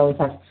stuff, we'd always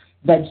have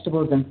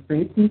vegetables and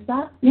fruits and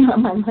stuff, you know,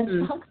 in my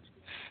lunchbox.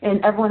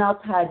 And everyone else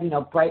had, you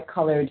know,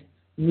 bright-colored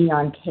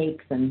neon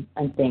cakes and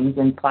things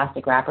in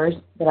plastic wrappers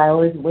that I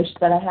always wished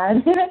that I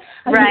had.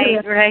 Right.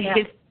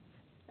 Yeah.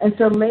 And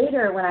so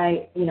later when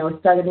I, you know,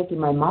 started making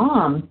my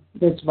mom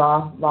this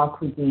raw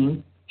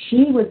cuisine,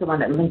 she was the one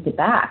that linked it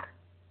back.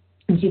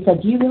 And she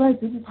said, do you realize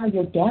this is how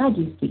your dad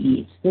used to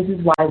eat? This is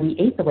why we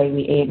ate the way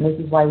we ate, and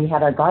this is why we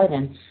had our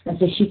garden. And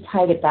so she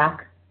tied it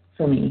back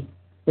for me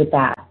with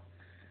that.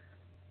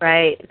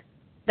 Right.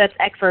 That's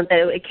excellent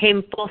that it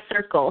came full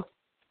circle.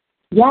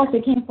 Yes,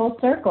 it came full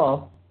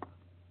circle.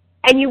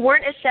 And you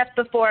weren't a chef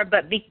before,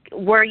 but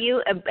were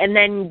you? And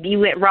then you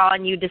went raw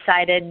and you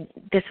decided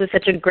this was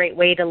such a great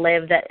way to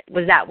live.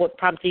 Was that what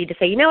prompted you to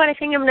say, you know what, I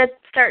think I'm going to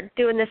start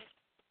doing this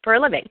for a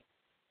living?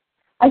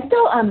 I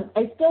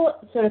still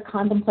sort of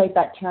contemplate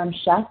that term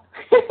chef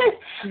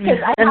because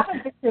I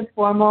haven't been to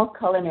formal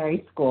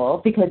culinary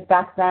school because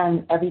back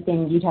then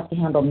everything you'd have to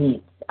handle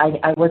meats.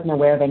 I wasn't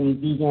aware of any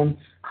vegan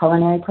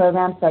culinary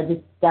programs,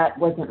 so that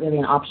wasn't really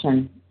an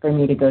option for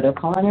me to go to a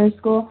culinary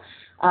school.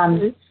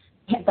 The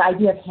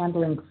idea of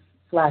handling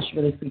flesh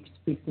really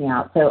freaks me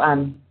out, so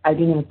I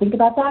didn't even think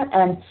about that.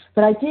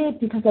 But I did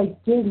because I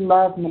did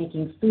love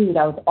making food.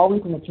 I was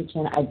always in the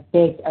kitchen. I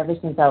baked ever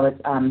since I was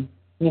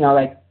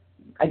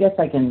I guess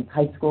like in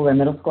high school or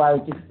middle school,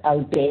 I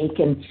would bake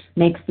and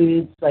make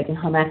foods like in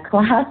home ec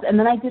class. And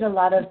then I did a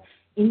lot of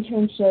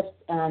internships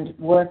and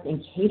worked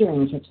in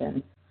catering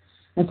kitchens.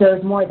 And so it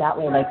was more that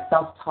way, like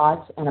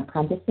self-taught and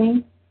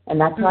apprenticing. And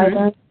that's how I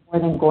learned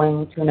more than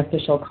going to an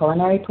official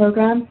culinary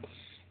program.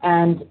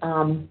 And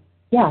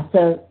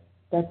so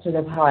that's sort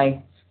of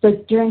how so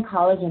during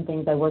college and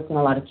things, I worked in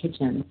a lot of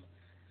kitchens.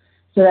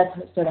 So that's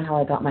sort of how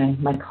I got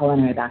my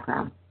culinary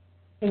background.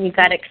 And you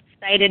got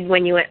excited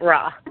when you went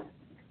raw.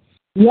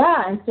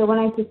 Yeah, and so when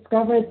I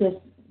discovered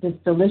this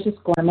delicious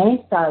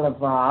gourmet style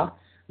of raw,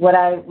 what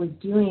I was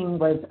doing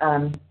was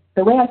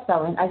the way I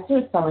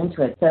sort of fell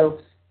into it. So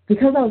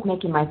because I was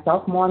making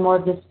myself more and more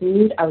of this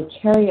food, I would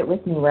carry it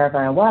with me wherever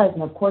I was.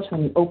 And of course,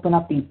 when you open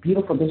up these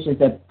beautiful dishes,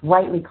 they're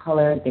brightly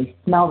colored, they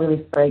smell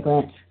really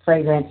fragrant.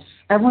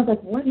 Everyone's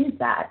like, what is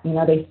that? You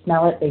know, they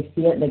smell it, they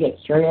see it, they get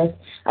curious.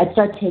 I'd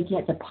start taking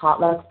it to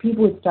potlucks.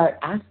 People would start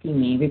asking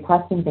me,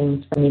 requesting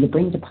things for me to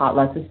bring to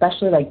potlucks,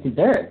 especially like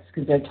desserts,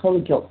 because they're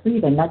totally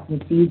guilt-free. They're nuts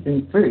and seeds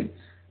and fruit.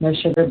 No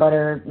sugar,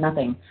 butter,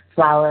 nothing,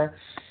 flour.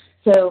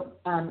 So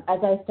as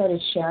I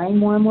started sharing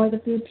more and more of the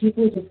food,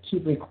 people would just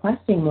keep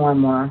requesting more and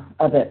more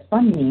of it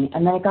from me.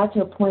 And then it got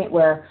to a point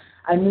where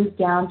I moved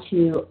down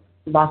to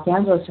Los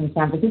Angeles from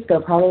San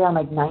Francisco, probably around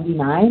like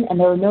 99, and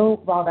there were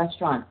no raw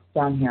restaurants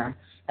down here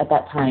at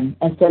that time.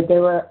 And so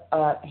there were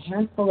a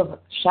handful of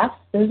chefs.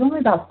 There was only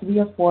about 3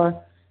 or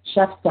 4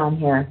 chefs down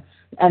here,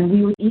 and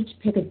we would each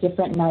pick a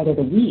different night of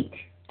the week.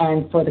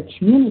 And for the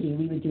community,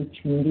 we would do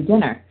community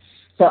dinner.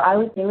 So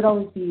they would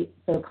always be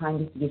so kind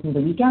as to give me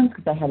the weekends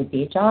because I had a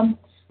day job.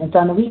 And so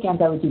on the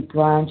weekends, I would do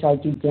brunch.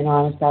 I'd do dinner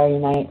on a Saturday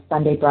night,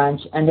 Sunday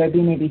brunch, and there'd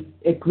be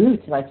it grew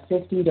to like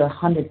 50 to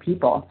 100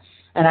 people.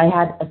 And I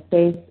had a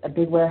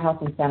big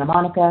warehouse in Santa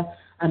Monica,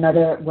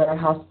 another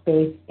warehouse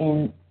space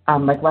in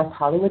like West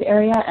Hollywood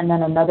area, and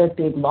then another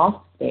big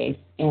loft space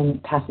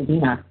in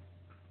Pasadena.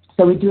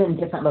 So we do it in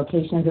different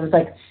locations. It was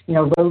like,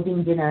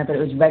 roving dinner, but it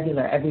was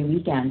regular every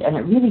weekend, and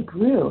it really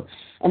grew.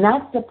 And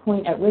that's the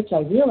point at which I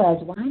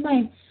realized, why am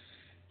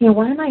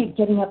I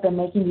getting up and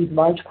making these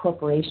large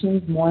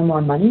corporations more and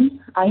more money?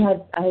 I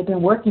had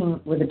been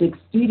working with a big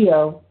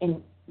studio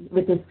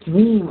with this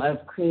dream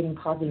of creating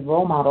positive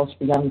role models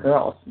for young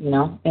girls,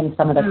 in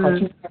some of the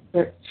cartoon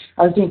characters.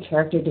 I was doing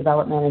character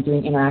development and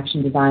doing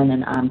interaction design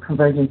and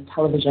convergence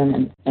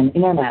television and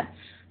internet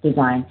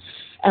design.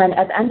 And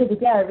at the end of the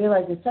day, I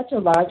realized it's such a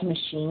large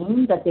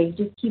machine that they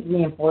just keep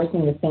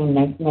reinforcing the same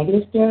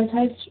negative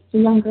stereotypes for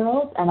young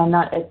girls, and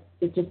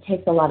it just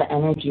takes a lot of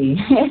energy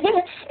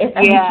if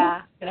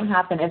anything's going to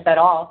happen, if at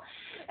all.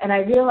 And I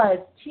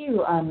realized,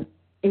 too,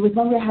 it was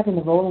when we were having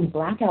the rolling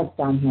blackouts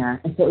down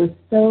here, and so it was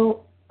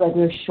so, like,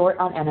 we were short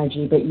on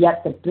energy, but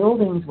yet the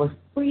buildings were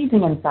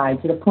freezing inside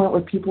to the point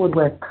where people would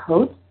wear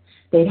coats.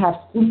 They'd have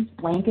fleece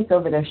blankets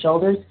over their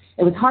shoulders.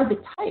 It was hard to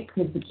type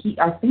because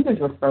our fingers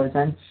were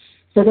frozen.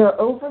 So they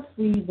were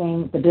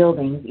over-freezing the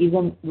buildings,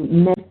 even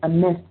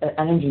amidst an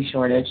energy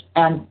shortage.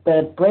 And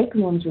the break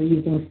rooms were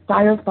using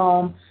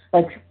styrofoam,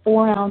 like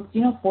 4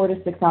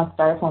 to 6 ounce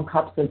styrofoam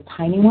cups, those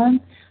tiny ones.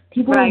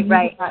 People were using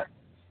that.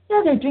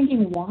 Yeah, they're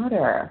drinking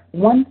water.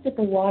 1 sip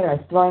of water,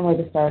 throwing away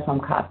the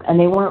styrofoam cup. And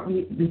they weren't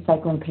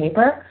recycling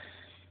paper.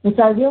 And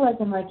so I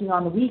realized on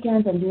the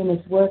weekends I'm doing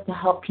this work to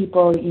help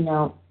people,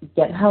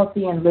 get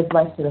healthy and live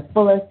life to the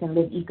fullest and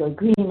live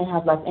eco-green and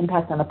have less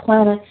impact on the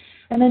planet.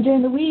 And then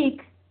during the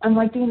week, I'm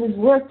like doing this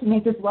work to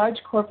make this large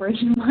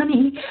corporation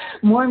money,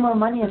 more and more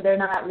money, and they're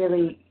not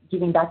really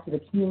giving back to the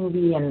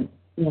community. And,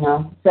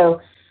 so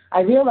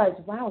I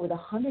realized, wow, with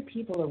 100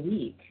 people a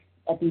week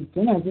at these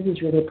dinners, this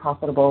is really a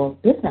profitable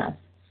business.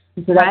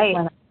 And so that's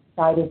when I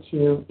decided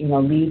to,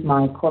 leave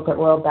my corporate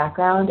world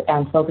background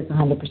and focus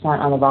 100%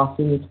 on the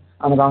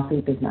raw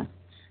food business.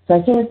 So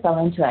I sort of fell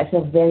into it. I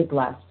feel very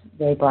blessed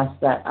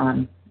that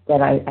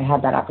I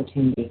had that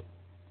opportunity.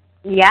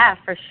 Yeah,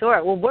 for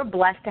sure. Well, we're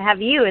blessed to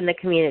have you in the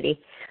community.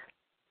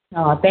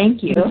 Oh,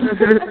 thank you.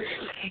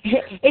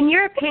 In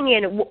your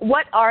opinion,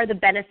 what are the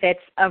benefits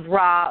of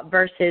raw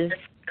versus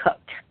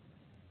cooked?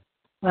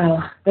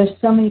 Wow, there's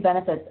so many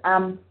benefits.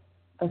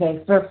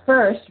 Okay,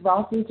 first,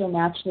 raw foods are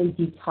naturally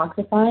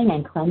detoxifying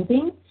and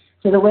cleansing.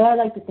 So the way I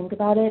like to think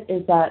about it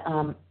is that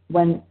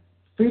when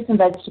fruits and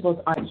vegetables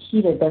aren't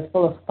heated, they're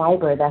full of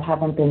fiber that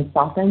haven't been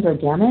softened or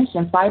damaged.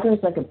 And fiber is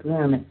like a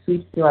broom. It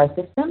sweeps through our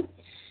system.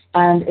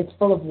 And it's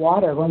full of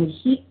water. When we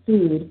heat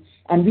food,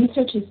 and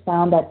research has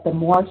found that the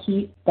more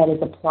heat that is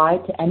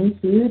applied to any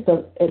food,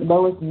 it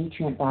lowers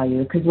nutrient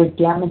value because we're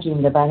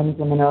damaging the vitamins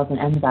and minerals and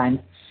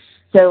enzymes.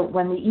 So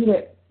when we eat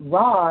it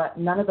raw,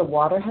 none of the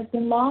water has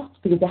been lost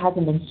because it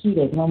hasn't been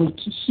heated. When we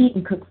heat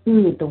and cook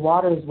food, the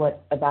water is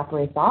what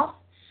evaporates off.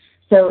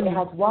 So it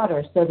has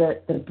water. So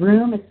the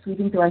broom is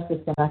sweeping through our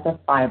system, that's a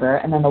fiber,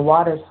 and then the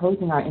water is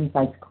hosing our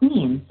insides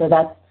clean. So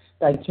that's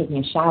like taking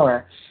a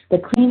shower. The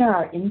cleaner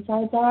our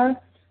insides are,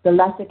 the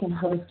less it can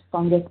host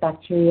fungus,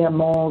 bacteria,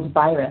 mold,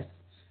 virus.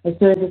 It's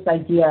sort of this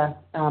idea,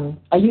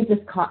 I use this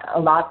a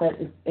lot, but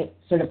it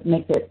sort of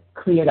makes it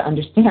clear to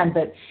understand.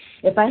 But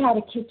if I had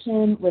a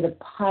kitchen with a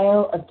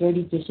pile of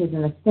dirty dishes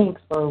in the sink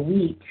for a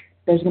week,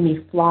 there's going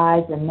to be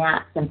flies and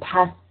gnats and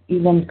pests,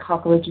 even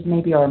cockroaches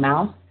maybe, or a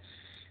mouse.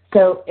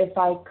 So if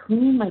I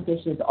clean my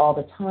dishes all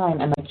the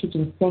time and my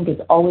kitchen sink is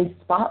always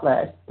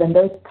spotless, then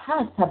those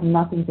pests have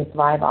nothing to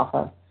thrive off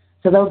of.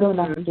 So they'll go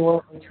next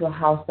door to a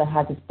house that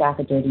has a stack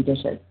of dirty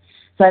dishes.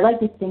 So I like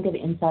to think of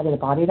the inside of the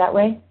body that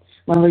way.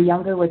 When we're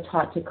younger, we're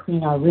taught to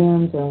clean our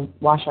rooms or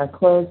wash our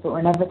clothes, but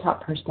we're never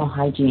taught personal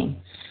hygiene.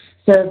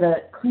 So the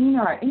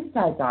cleaner our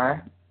insides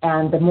are,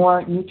 and the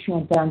more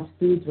nutrient-dense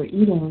foods we're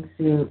eating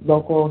through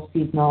local,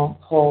 seasonal,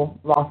 whole,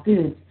 raw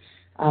foods,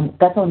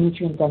 that's all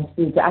nutrient-dense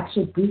foods. It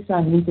actually boosts our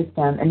immune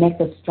system and makes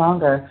us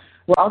stronger.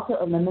 We're also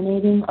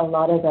eliminating a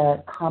lot of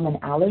the common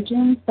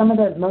allergens. Some of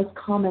the most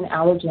common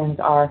allergens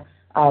are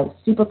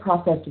super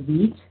processed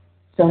wheat.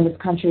 So in this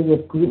country, we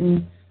have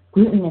gluten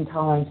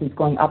intolerance is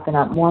going up and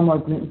up. More and more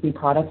gluten-free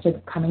products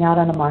are coming out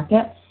on the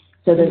market.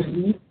 So there's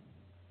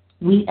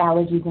wheat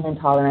allergies and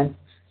intolerance.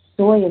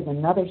 Soy is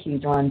another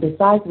huge one,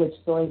 besides which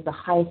soy is the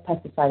highest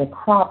pesticide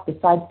crop,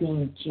 besides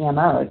being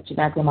GMO,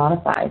 genetically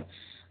modified.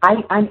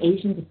 I'm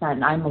Asian descent,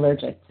 and I'm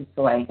allergic to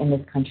soy in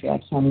this country. I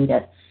can't eat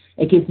it.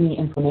 It gives me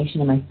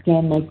inflammation in my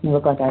skin, makes me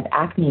look like I have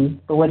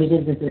acne, but what it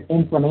is an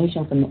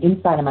inflammation from the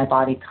inside of my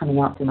body coming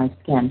out through my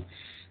skin.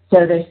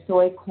 So there's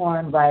soy,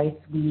 corn, rice,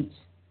 wheat,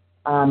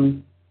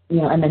 and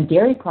then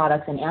dairy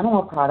products and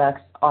animal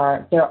products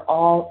they're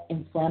all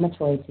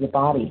inflammatory to the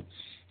body.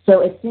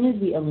 So as soon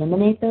as we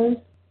eliminate those,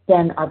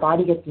 then our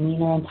body gets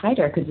leaner and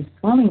tighter because the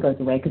swelling goes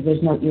away because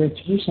there's no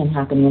irritation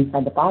happening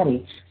inside the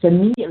body. So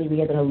immediately we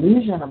get an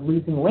illusion of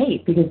losing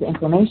weight because the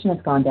inflammation has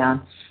gone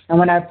down. And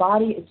when our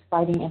body is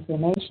fighting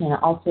inflammation, it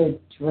also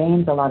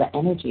drains a lot of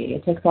energy.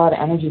 It takes a lot of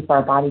energy for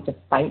our body to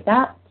fight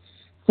that.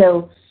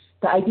 So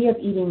the idea of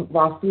eating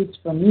raw foods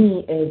for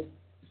me is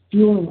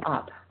fueling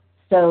up.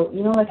 So,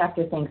 like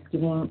after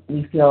Thanksgiving,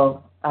 we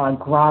feel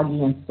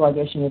groggy and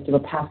sluggish and we have to go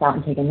pass out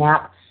and take a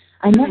nap.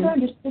 I never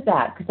understood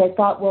that because I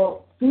thought,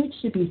 well, food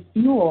should be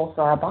fuel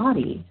for our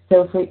body.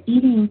 So if we're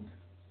eating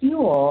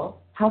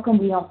fuel, how come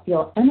we don't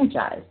feel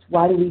energized?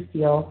 Why do we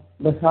feel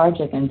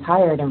lethargic and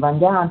tired and run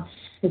down?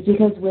 It's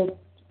because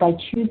by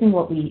choosing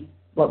what we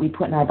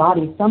put in our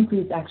body, some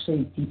foods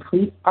actually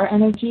deplete our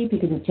energy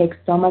because it takes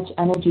so much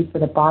energy for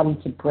the body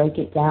to break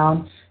it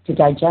down, to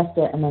digest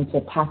it, and then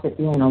to pass it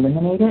through and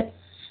eliminate it.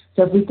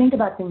 So if we think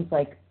about things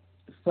like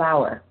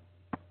flour,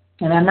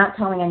 and I'm not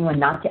telling anyone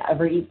not to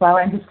ever eat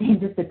flour. I'm just saying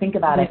just to think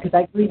about it because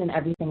I believe in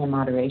everything in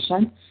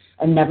moderation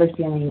and never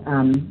feeling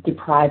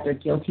deprived or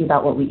guilty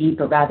about what we eat,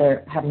 but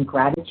rather having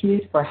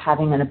gratitude for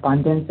having an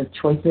abundance of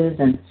choices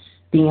and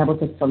being able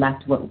to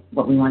select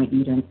what we want to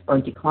eat or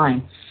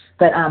decline.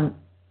 But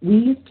we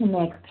used to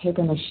make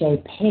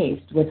papier-mâché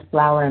paste with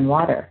flour and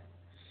water.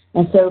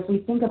 And so if we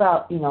think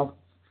about,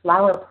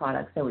 flour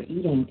products that we're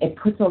eating, it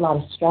puts a lot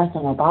of stress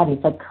on our body.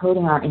 It's like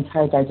coating our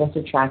entire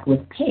digestive tract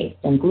with paste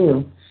and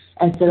glue.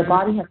 And so the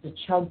body has to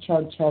chug,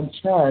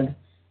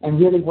 and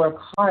really work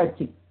hard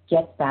to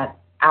get that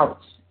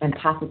out and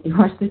pass it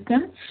through our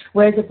system.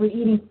 Whereas if we're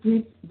eating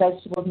fruits,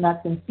 vegetables,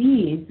 nuts, and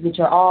seeds, which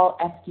are all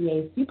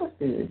FDA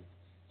superfoods,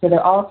 so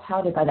they're all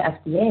touted by the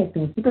FDA as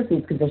being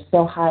superfoods because they're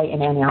so high in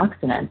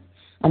antioxidants.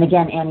 And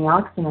again,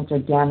 antioxidants are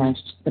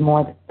damaged. The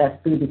more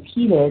that food is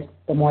heated,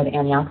 the more the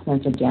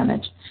antioxidants are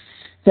damaged.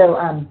 So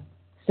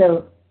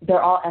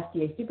they're all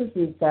FDA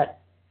superfoods that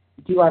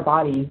do our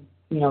body,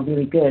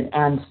 really good.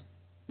 And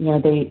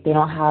they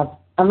don't have,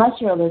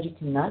 unless you're allergic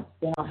to nuts,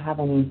 they don't have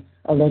any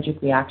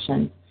allergic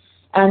reactions.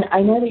 And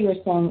I know that you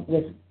were saying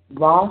with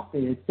raw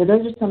foods, so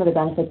those are some of the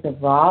benefits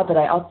of raw, but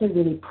I also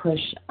really push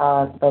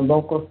the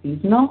local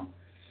seasonal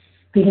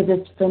because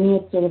for me,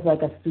 it's sort of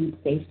like a food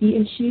safety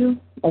issue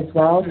as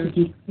well to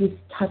decrease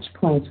touch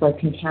points where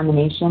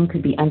contamination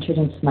could be entered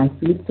into my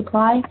food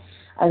supply.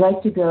 I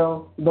like to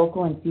go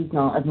local and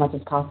seasonal as much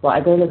as possible.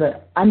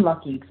 I'm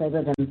lucky because I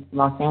live in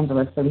Los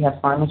Angeles, so we have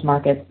farmers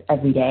markets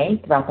every day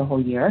throughout the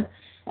whole year.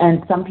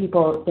 And some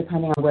people,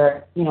 depending on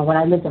where, when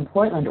I lived in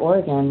Portland,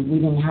 Oregon, we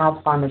didn't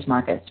have farmers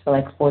markets for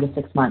like 4 to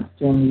 6 months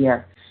during the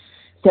year.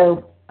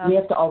 So we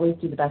have to always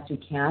do the best we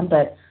can.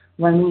 But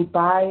when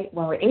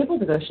we're able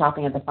to go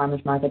shopping at the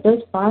farmers market,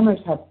 those farmers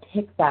have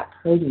picked that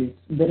produce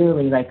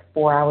literally like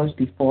 4 hours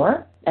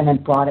before and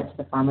then brought it to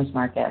the farmers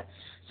market.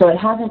 So it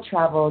hasn't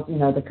traveled,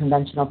 the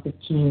conventional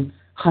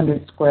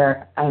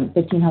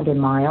 1,500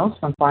 miles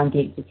from farm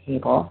gate to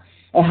table.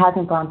 It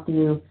hasn't gone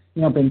through,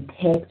 been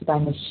picked by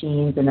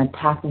machines and then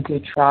packed into a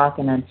truck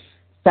and then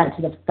sent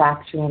to the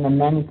factory and then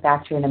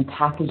manufactured and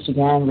packaged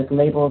again with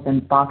labels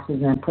and boxes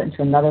and then put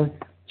into another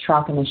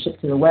truck and then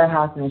shipped to the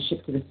warehouse and then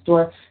shipped to the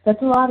store.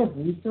 That's a lot of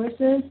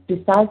resources,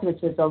 besides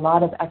which there's a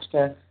lot of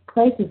extra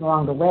places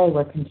along the way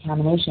where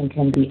contamination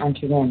can be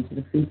entered into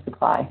the food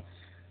supply.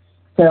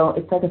 So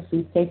it's like a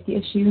food safety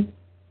issue.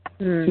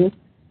 Mm.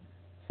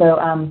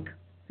 So,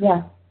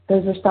 yeah,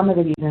 those are some of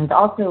the reasons.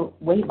 Also,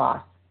 weight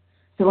loss.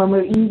 So when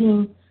we're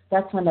eating,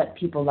 that's one that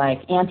people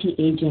like,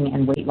 anti-aging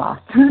and weight loss.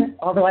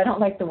 Although I don't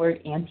like the word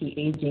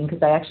anti-aging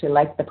because I actually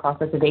like the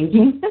process of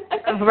aging.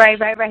 Right.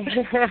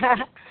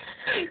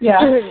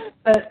 Yeah,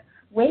 but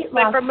weight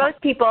loss. But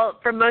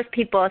for most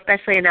people,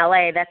 especially in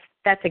LA,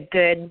 that's a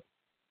good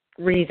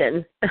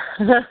reason.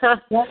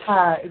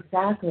 Yeah,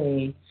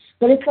 exactly.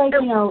 But it's like,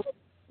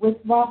 with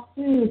raw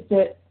foods,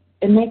 it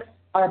makes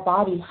our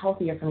body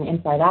healthier from the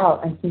inside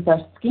out. And since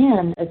our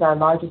skin is our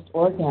largest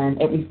organ,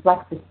 it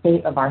reflects the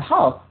state of our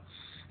health.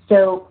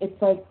 So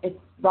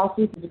raw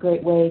foods is a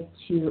great way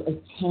to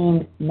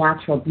attain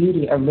natural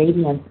beauty, a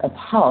radiance of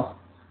health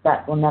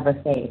that will never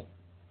fade.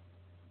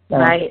 So,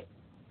 right.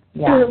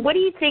 Yeah. What do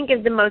you think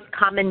is the most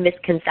common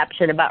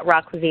misconception about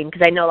raw cuisine?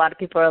 Because I know a lot of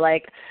people are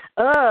like,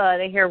 oh,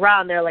 they hear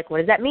raw and they're like, what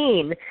does that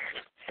mean?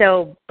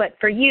 So, but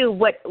for you,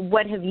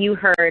 what have you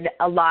heard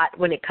a lot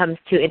when it comes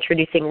to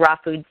introducing raw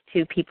foods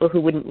to people who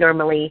wouldn't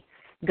normally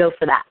go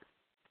for that?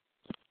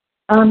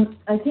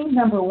 I think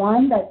number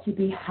one, that to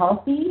be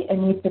healthy, it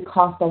needs to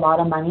cost a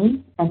lot of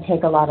money and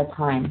take a lot of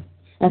time.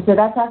 And so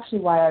that's actually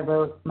why I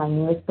wrote my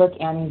newest book,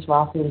 Annie's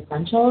Raw Food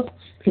Essentials,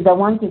 because I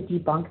wanted to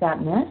debunk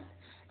that myth,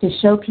 to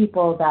show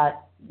people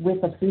that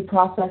with a food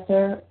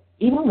processor,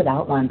 even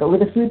without one, but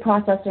with a food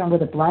processor and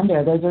with a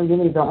blender, those are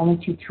really the only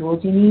two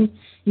tools you need.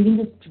 You can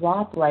just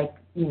drop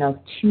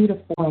 2 to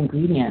 4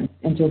 ingredients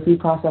into a food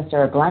processor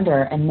or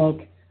blender and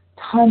make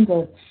tons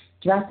of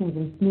dressings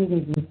and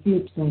smoothies and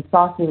soups and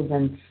sauces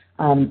and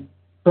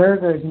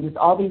burgers and just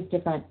all these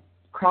different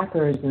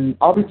crackers and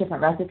all these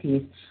different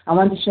recipes. I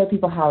wanted to show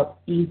people how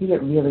easy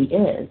it really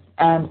is.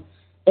 And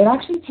it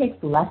actually takes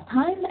less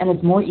time and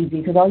it's more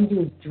easy because all you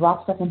do is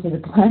drop stuff into the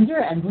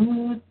blender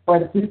or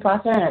the food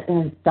processor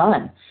and it's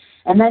done.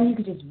 And then you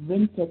could just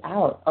rinse it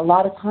out. A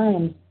lot of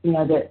times,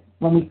 that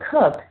when we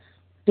cook,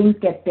 things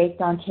get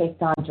baked on,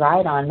 caked on,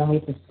 dried on, and then we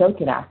have to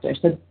soak it after.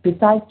 So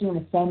besides doing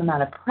the same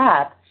amount of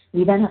prep,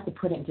 we then have to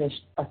put it into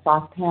a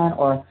saucepan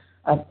or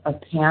a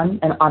pan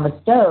and on the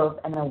stove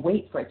and then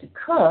wait for it to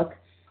cook,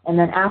 and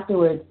then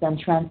afterwards then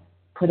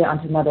put it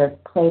onto another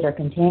plate or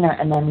container,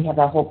 and then we have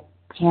that whole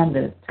pan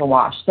to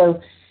wash. So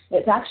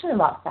it's actually a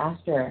lot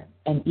faster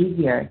and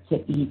easier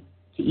to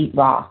eat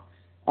raw,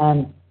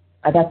 and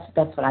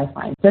that's what I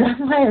find. So that's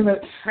why I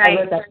wrote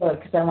that book,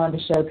 because I wanted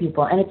to show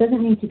people. And it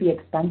doesn't need to be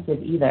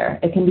expensive either.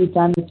 It can be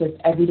done with just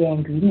everyday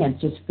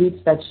ingredients, just fruits,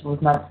 vegetables,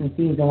 nuts, and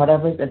seeds, and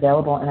whatever is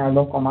available in our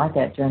local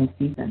market during the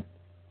season.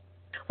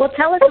 Well,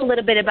 tell us a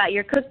little bit about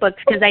your cookbooks,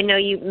 because I know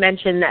you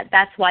mentioned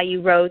that's why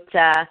you wrote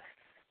the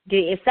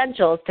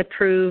Essentials, to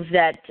prove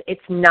that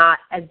it's not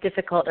as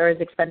difficult or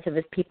as expensive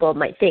as people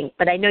might think.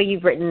 But I know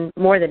you've written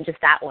more than just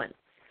that one.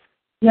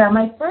 Yeah,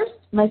 my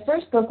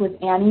first book was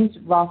Annie's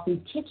Raw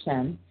Food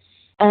Kitchen,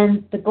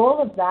 and the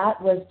goal of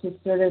that was to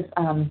sort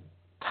of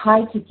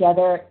tie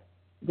together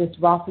this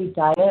raw food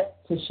diet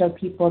to show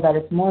people that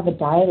it's more of a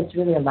diet, it's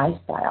really a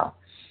lifestyle.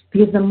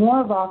 Because the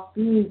more raw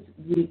foods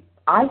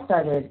I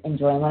started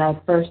enjoying when I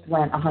first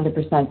went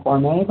 100%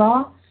 gourmet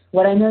raw,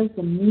 what I noticed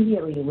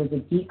immediately was a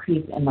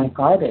decrease in my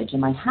garbage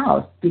in my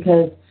house,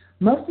 because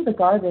most of the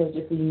garbage,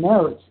 if we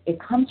note, it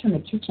comes from the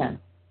kitchen.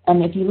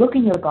 And if you look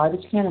in your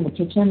garbage can in the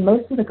kitchen,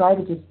 most of the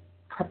garbage is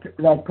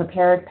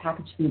prepared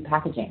packaged food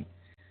packaging.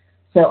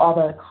 So all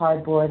the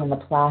cardboard and the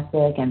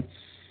plastic and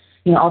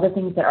all the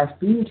things that our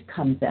food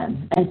comes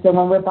in. And so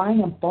when we're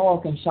buying in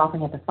bulk and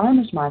shopping at the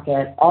farmer's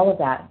market, all of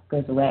that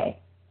goes away.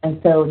 And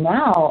so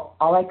now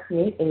all I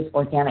create is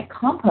organic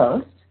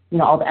compost,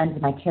 all the ends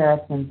of my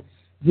carrots and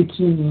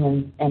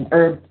zucchini and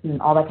herbs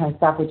and all that kind of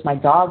stuff, which my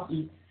dog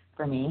eats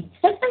for me.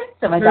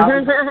 So my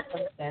dog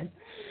eats in.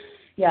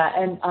 Yeah,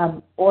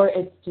 and or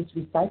it's just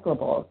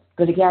recyclables.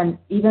 But again,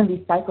 even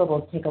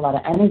recyclables take a lot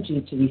of energy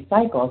to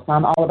recycle. So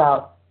I'm all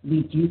about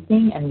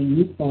reducing and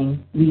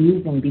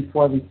reusing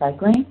before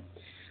recycling.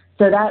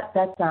 So that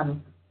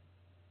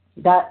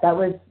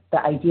was the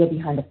idea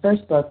behind the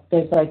first book.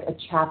 There's like a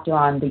chapter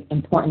on the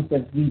importance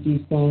of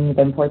reducing,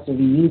 the importance of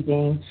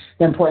reusing,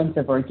 the importance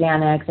of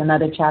organics.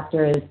 Another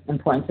chapter is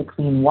importance of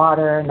clean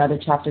water. Another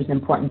chapter is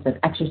importance of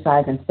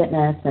exercise and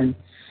fitness. And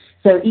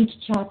so each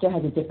chapter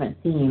has a different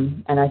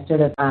theme, and I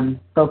sort of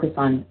focus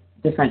on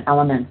different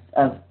elements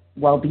of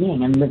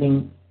well-being and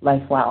living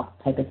life well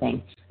type of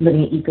thing,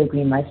 living an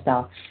eco-green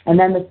lifestyle. And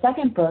then the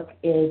second book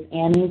is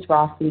Annie's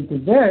Raw Food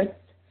Desserts,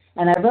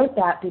 and I wrote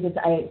that because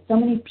so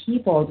many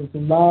people just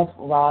love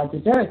raw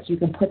desserts. You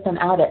can put them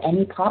out at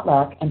any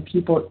potluck, and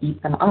people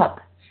eat them up.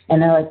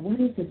 And they're like, what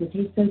is this? It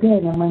tastes so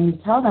good. And when you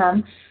tell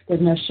them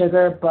there's no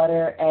sugar,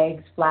 butter,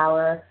 eggs,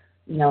 flour,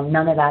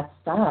 none of that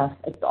stuff,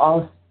 it's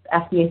all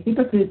FDA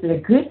superfoods that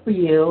are good for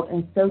you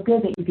and so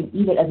good that you can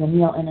eat it as a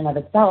meal in and of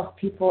itself,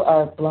 people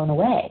are blown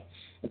away.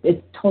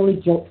 It's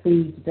totally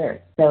guilt-free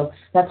dessert. So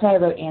that's why I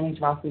wrote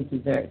Annie's Raw Food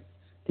Desserts.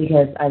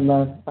 because I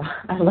love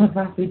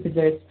raw food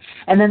desserts.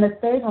 And then the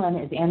third one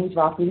is Annie's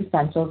Raw Food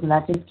Essentials, and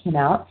that just came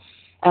out.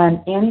 And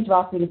Annie's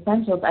Raw Food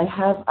Essentials, I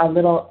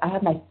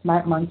have my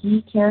Smart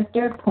Monkey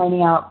character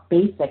pointing out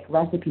basic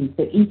recipes.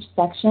 So each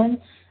section,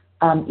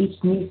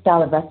 each new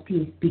style of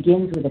recipes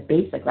begins with a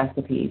basic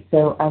recipe.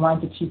 So I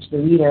want to teach the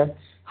reader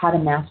how to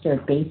master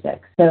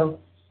basics. So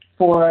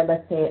for,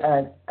 let's say,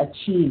 a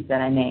cheese that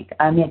I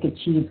make a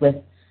cheese with,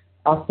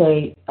 I'll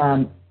say,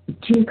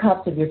 2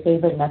 cups of your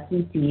favorite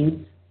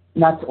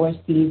nuts or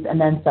seeds,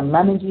 and then some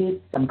lemon juice,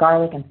 some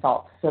garlic, and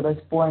salt. So those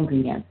 4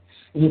 ingredients.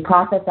 And you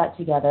process that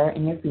together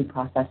in your food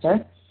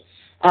processor.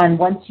 And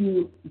once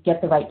you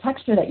get the right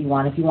texture that you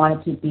want, if you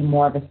want it to be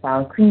more of a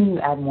sour cream, you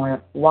add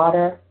more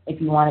water. If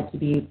you want it to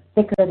be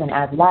thicker, then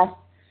add less.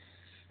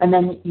 And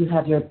then you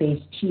have your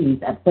base cheese.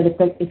 But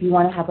if you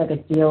want to have like a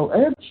dill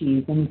herb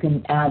cheese, then you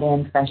can add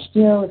in fresh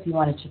dill. If you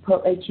want a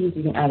chipotle cheese,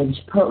 you can add in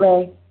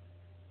chipotle.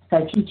 So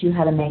I teach you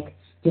how to make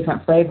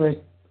different flavors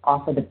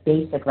off of the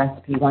basic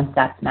recipe once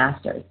that's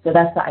mastered. So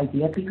that's the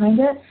idea behind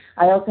it.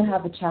 I also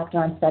have a chapter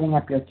on setting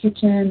up your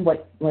kitchen,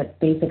 what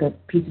basic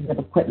pieces of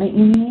equipment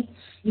you need.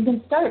 You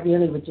can start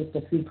really with just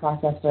a food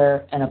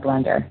processor and a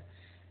blender.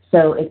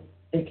 So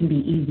it can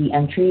be easy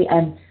entry.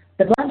 And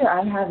the blender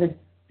I have is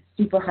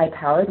super high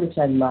powered, which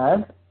I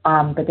love,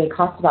 but they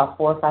cost about $400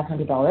 or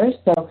 $500.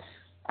 So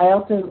I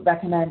also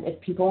recommend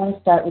if people want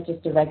to start with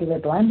just a regular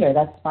blender,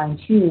 that's fine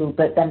too,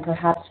 but then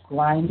perhaps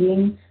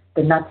grinding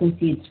the nuts and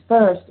seeds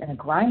first in a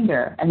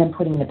grinder and then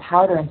putting the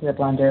powder into the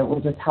blender will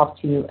just help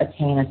to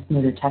attain a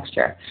smoother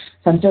texture.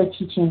 So I'm sort of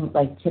teaching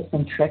like tips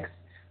and tricks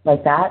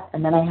like that.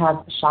 And then I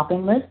have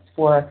shopping lists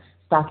for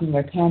stocking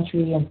your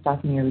pantry and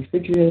stocking your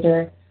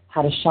refrigerator,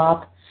 how to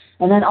shop.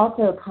 And then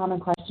also a common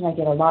question I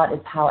get a lot is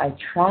how I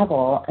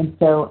travel. And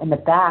so in the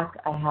back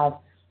I have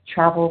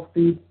travel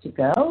foods to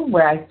go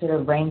where I sort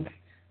of rank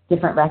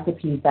different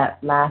recipes that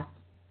last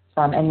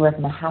from anywhere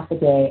from a half a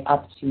day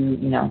up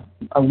to,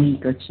 a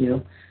week or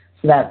 2.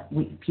 So that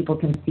people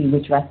can see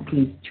which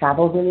recipes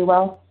travel really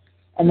well.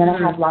 And then I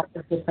have lots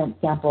of different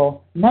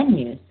sample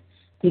menus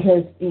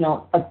because,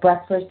 a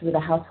breakfast with a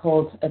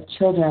household of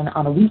children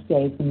on a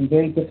weekday is going to be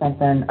very different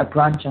than a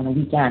brunch on a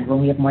weekend when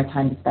we have more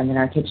time to spend in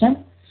our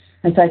kitchen.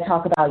 And so I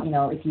talk about,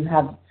 if you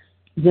have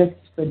this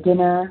for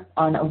dinner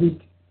on a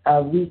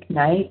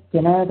weeknight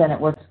dinner, then it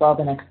works well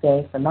the next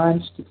day for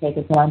lunch, to take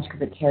as lunch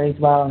because it carries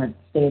well and it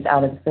stays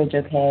out of the fridge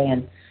okay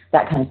and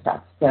that kind of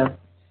stuff. So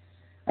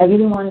I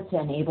really wanted to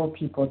enable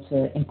people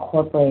to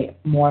incorporate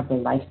more of the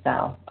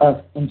lifestyle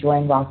of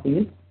enjoying raw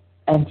foods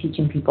and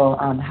teaching people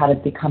how to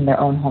become their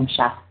own home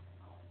chef.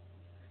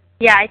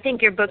 Yeah, I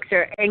think your books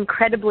are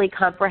incredibly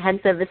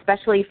comprehensive,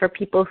 especially for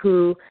people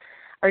who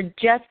are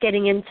just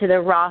getting into the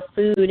raw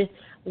food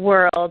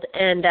world.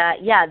 And,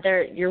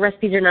 your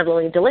recipes are not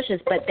only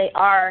delicious, but they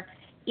are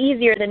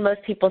easier than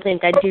most people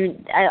think.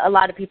 A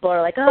lot of people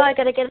are like, I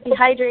got to get a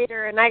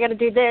dehydrator and I got to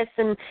do this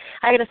and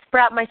I got to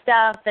sprout my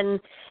stuff, and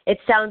it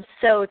sounds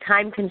so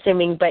time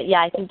consuming. But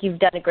yeah, I think you've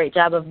done a great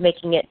job of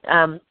making it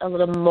a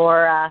little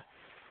more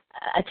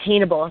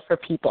attainable for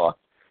people.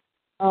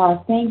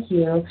 Oh, thank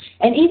you.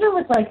 And even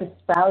with like the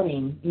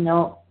sprouting,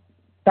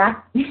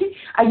 back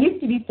I used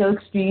to be so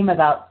extreme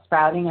about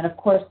sprouting, and of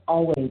course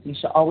you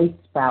should always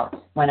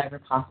sprout whenever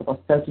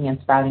possible, soaking and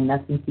sprouting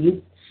nuts and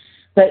seeds.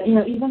 But,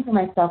 even for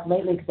myself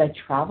lately, because I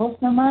travel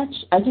so much,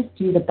 I just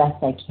do the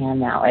best I can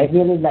now. I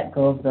really let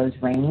go of those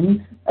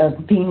reins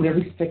of being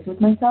really strict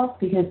with myself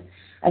because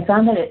I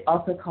found that it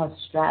also caused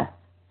stress.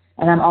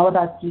 And I'm all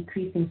about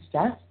decreasing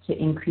stress to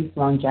increase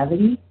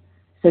longevity.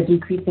 So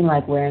decreasing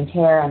like wear and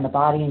tear on the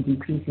body and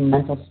decreasing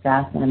mental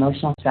stress and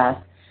emotional stress.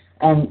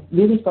 And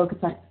really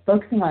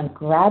focusing on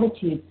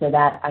gratitude so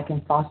that I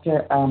can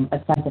foster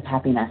a sense of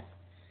happiness.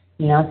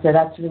 So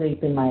that's really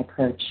been my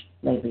approach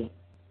lately.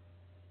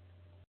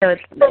 So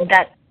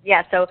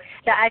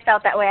I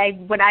felt that way.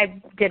 When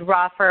I did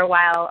raw for a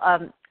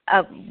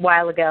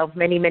while ago,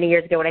 many, many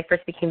years ago when I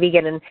first became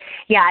vegan. And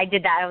I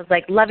did that. I was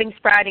like loving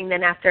sprouting.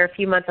 Then after a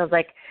few months, I was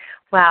like,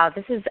 wow,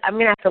 I'm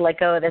going to have to let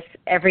go of this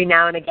every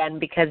now and again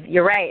because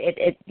you're right.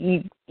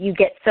 You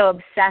get so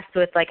obsessed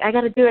with like, I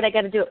got to do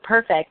it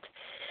perfect.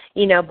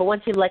 But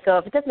once you let go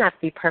of it, doesn't have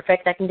to be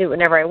perfect. I can do it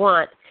whenever I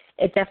want.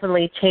 It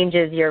definitely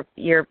changes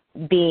your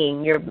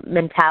being, your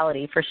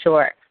mentality for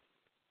sure.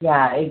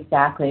 Yeah,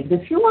 exactly.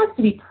 Because who wants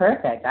to be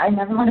perfect? I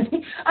don't want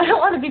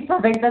to be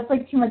perfect. That's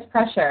like too much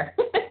pressure.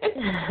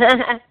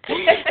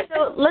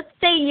 So let's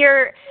say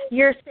you're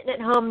sitting at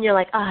home and you're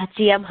like,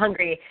 I'm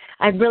hungry.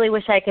 I really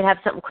wish I could have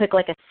something quick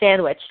like a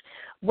sandwich.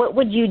 What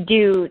would you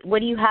do? What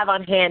do you have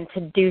on hand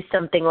to do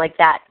something like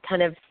that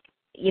kind of,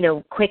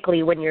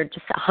 quickly when you're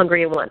just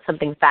hungry and want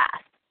something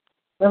fast?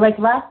 Well, like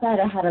last night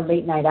I had a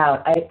late night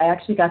out. I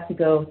actually got to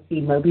go see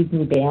Moby's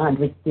new band,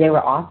 which they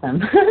were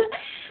awesome.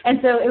 And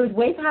so it was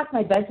way past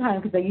my bedtime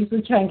because I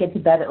usually try and get to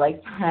bed at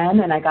like 10,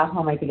 and I got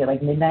home I think at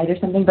like midnight or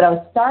something, but I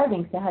was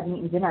starving because I hadn't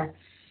eaten dinner.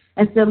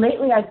 And so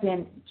lately I've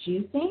been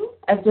juicing.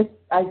 I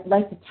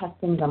like to test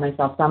things on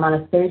myself. So I'm on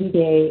a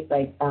 30-day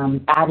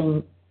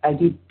I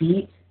do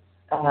beet,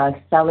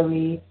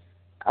 celery,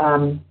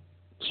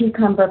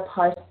 cucumber,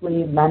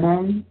 parsley,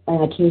 lemon,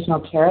 and occasional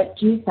carrot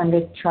juice. I'm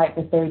going to try it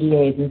for 30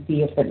 days and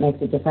see if it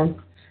makes a difference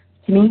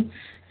to me.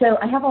 So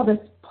I have all this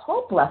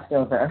pulp left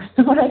over.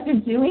 So what I've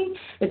been doing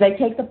is I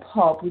take the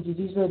pulp, which is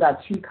usually about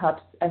 2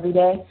 cups every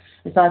day.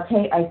 And so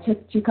I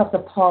took 2 cups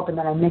of pulp, and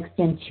then I mixed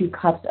in 2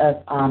 cups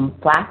of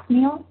flax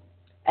meal,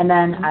 and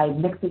then I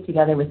mixed it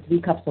together with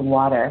 3 cups of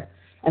water.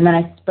 And then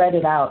I spread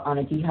it out on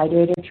a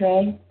dehydrator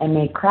tray and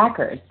made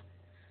crackers.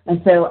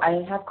 And so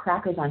I have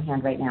crackers on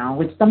hand right now,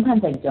 which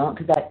sometimes I don't,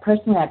 because I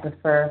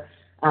prefer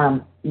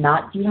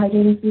not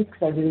dehydrating foods,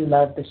 because I really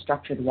love the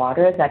structured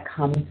water that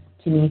comes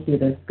to me through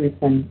the fruits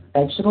and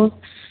vegetables.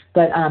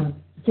 But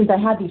since I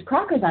had these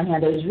crackers on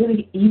hand, it was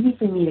really easy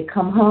for me to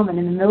come home, and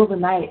in the middle of the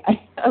night,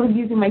 I was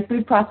using my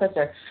food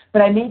processor.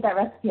 But I made that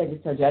recipe I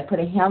just told you. I put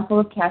a handful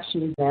of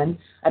cashews in.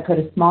 I put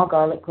a small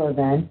garlic clove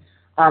in.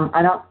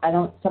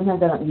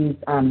 Sometimes I don't use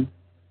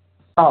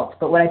salt,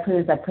 but what I put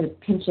is I put a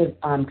pinch of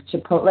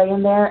chipotle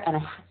in there, and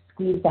I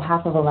squeezed a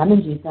half of a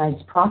lemon juice, and I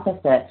just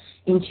processed it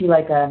into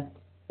like a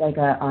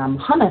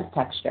hummus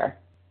texture,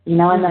 and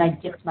then I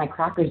dipped my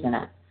crackers in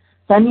it.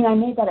 So I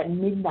made that at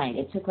midnight.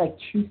 It took like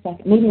 2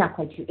 seconds, maybe not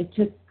quite 2. It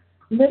took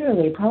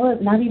literally probably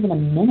not even a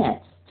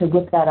minute to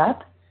whip that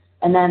up,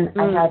 and then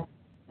I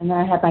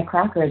had my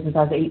crackers, and so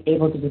I was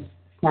able to just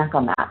snack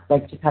on that,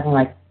 like just having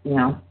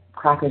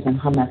crackers and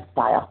hummus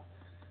style.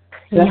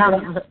 So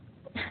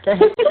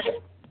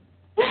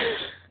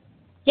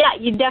yeah,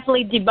 you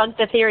definitely debunked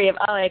the theory of,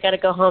 I got to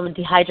go home and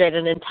dehydrate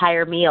an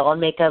entire meal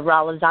and make a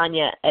raw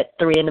lasagna at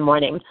 3 in the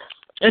morning.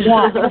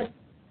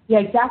 Yeah,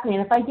 exactly.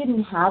 And if I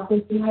didn't have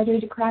those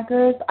dehydrated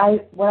crackers,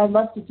 what I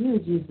love to do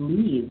is use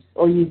leaves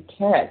or use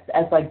carrots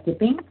as like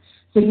dipping.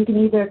 So you can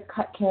either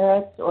cut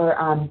carrots or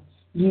I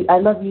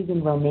love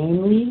using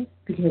romaine leaves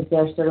because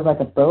they're sort of like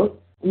a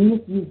boat. And you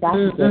just use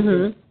that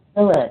to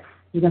fill it.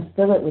 You can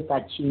fill it with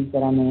that cheese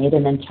that I made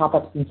and then chop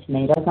up some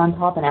tomatoes on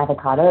top and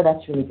avocado.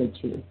 That's really good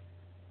too.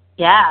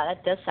 Yeah,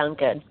 that does sound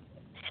good.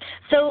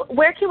 So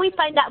where can we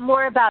find out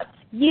more about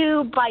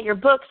you, buy your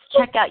books,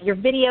 check out your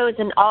videos,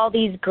 and all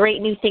these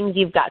great new things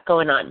you've got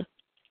going on?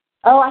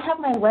 Oh, I have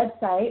my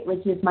website,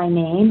 which is my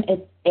name.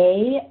 It's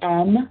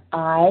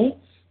ANIP,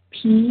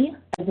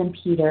 as in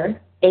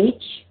Peter,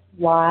 HYO.com.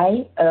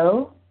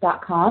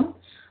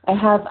 I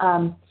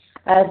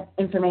have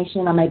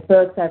information on my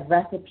books. I have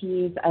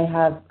recipes. I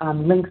have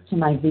links to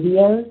my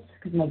videos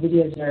because my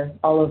videos are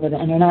all over the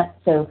internet.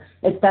 So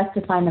it's best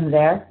to find them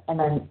there.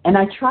 And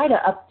I try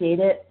to update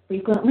it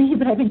frequently,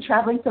 but I've been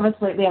traveling so much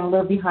lately, I'm a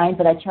little behind.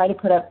 But I try to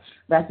put up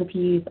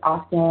recipes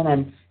often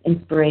and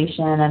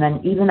inspiration. And then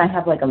even I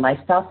have like a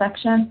lifestyle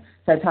section.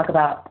 So I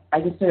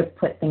just sort of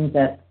put things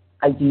that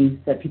I do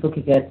so that people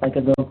could get like a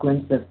little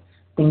glimpse of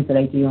things that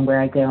I do and where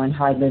I go and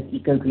how I live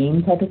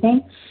eco-green type of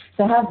thing.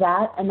 So I have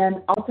that. And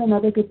then also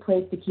another good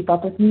place to keep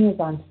up with me is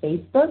on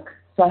Facebook.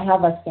 So I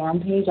have a fan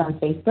page on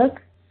Facebook.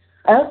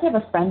 I also have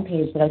a friend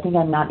page, but I think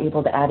I'm not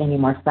able to add any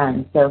more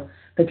friends. But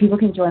people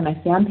can join my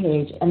fan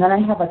page. And then I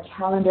have a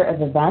calendar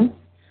of events.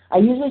 I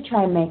usually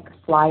try and make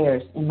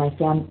flyers in my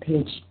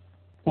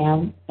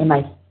in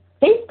my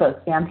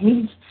Facebook fan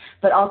page,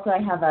 but also I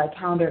have a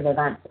calendar of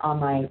events on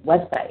my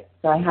website.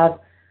 So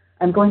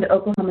I'm going to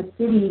Oklahoma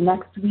City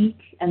next week,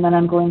 and then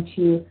I'm going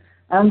to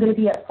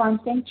be at Farm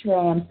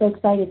Sanctuary. I'm so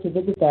excited to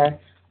visit there.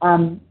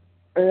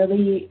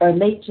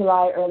 Late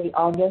July, early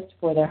August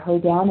for their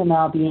hoedown, and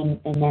I'll be in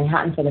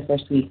Manhattan for the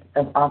first week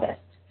of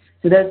August.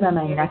 So those are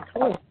my next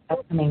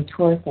upcoming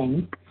tour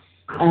things.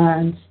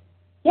 And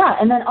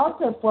then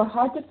also for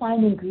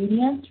hard-to-find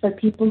ingredients for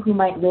people who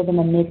might live in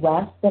the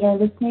Midwest that are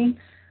listening,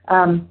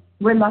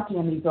 we're lucky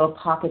in these little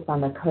pockets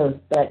on the coast,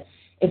 but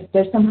if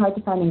there's some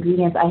hard-to-find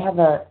ingredients, I have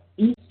a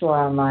e-store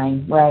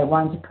online where I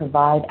wanted to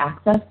provide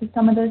access to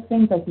some of those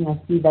things, like,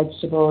 sea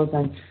vegetables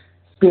and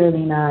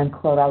spirulina and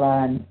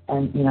chlorella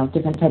and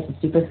different types of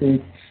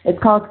superfoods. It's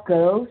called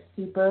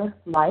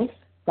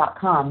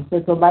GoSuperLife.com. So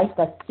it's a life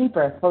that's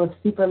super, full of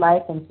super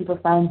life and super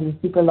friends and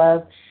super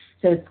love.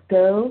 So it's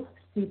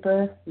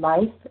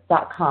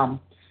GoSuperLife.com.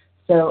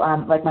 So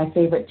like my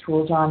favorite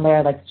tools are on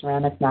there, like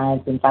ceramic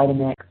knives and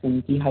Vitamix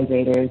and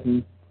dehydrators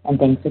and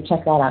things. So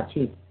check that out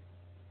too.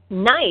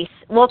 Nice.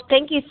 Well,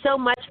 thank you so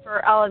much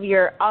for all of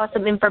your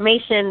awesome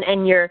information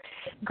and your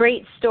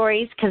great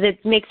stories, because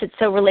it makes it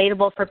so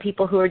relatable for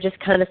people who are just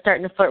kind of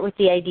starting to flirt with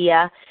the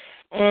idea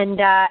and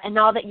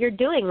all that you're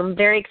doing. I'm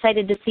very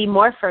excited to see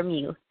more from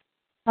you.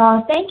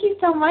 Oh, thank you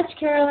so much,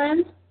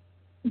 Carolyn.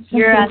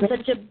 You're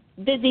such a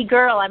busy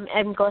girl. I'm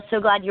so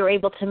glad you were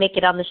able to make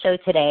it on the show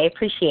today. I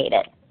appreciate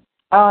it.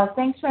 Oh,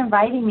 thanks for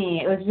inviting me.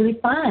 It was really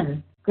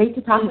fun. Great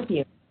to talk with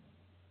you.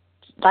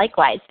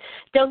 Likewise.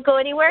 Don't go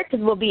anywhere because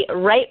we'll be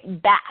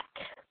right back.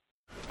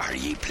 Are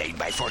ye plagued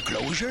by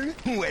foreclosure?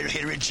 Well,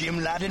 here at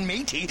Jim Ladd &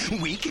 Matey,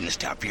 we can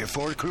stop your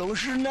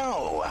foreclosure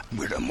now.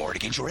 We're a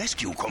mortgage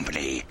rescue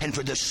company, and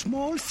for the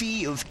small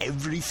fee of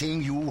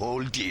everything you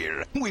hold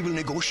dear, we will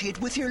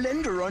negotiate with your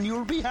lender on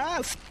your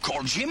behalf.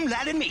 Call Jim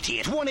Ladd & Matey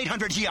at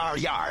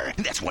 1-800-YAR-YAR.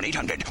 That's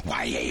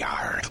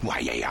 1-800-YAR.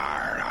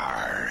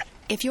 YARR.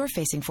 If you're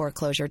facing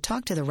foreclosure,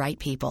 talk to the right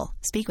people.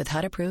 Speak with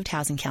HUD-approved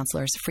housing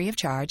counselors free of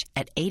charge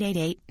at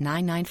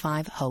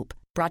 888-995-HOPE.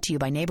 Brought to you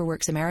by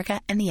NeighborWorks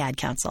America and the Ad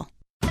Council.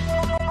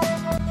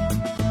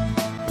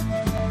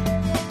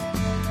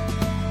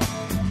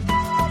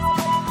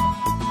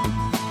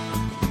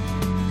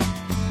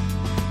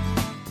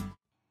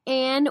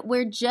 And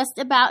we're just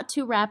about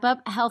to wrap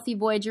up Healthy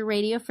Voyager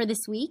Radio for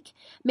this week.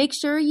 Make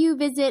sure you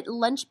visit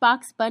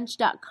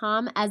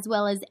lunchboxbunch.com as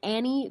well as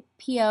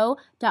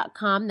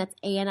AnniePO.com. That's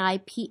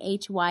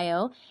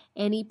ANIPHYO,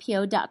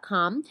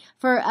 AnniePO.com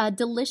for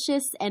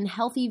delicious and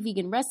healthy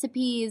vegan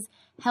recipes,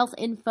 health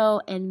info,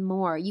 and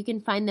more. You can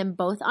find them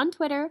both on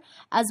Twitter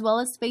as well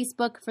as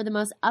Facebook for the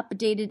most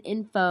updated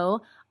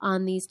info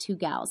on these two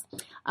gals.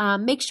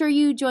 Make sure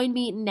you join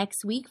me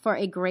next week for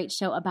a great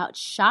show about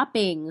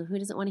shopping. Who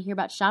doesn't want to hear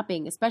about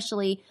shopping?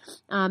 Especially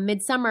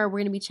midsummer, we're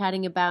going to be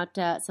chatting about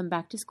some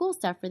back-to-school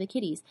stuff for the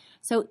kiddies.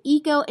 So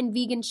eco and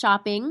vegan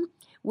shopping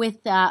with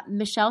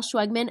Michelle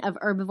Schwegman of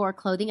Herbivore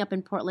Clothing up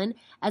in Portland,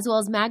 as well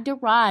as Magda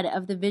Rod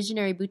of the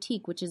Visionary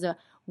Boutique, which is a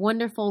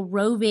wonderful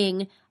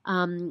roving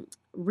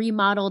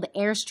remodeled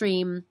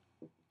Airstream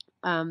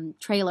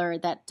trailer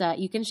that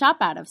you can shop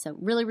out of. So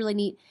really, really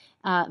neat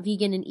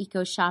vegan and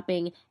eco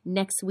shopping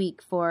next week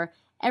for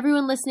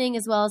everyone listening,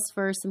 as well as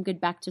for some good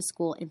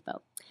back-to-school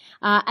info.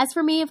 As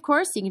for me, of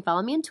course, you can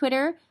follow me on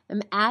Twitter.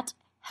 I'm at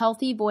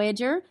Healthy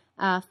Voyager.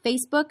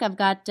 Facebook, I've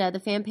got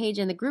the fan page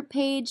and the group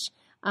page.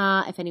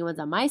 If anyone's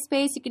on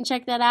MySpace, you can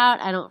check that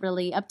out. I don't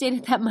really update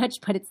it that much,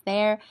 but it's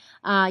there.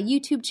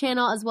 YouTube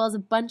channel, as well as a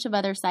bunch of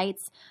other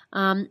sites.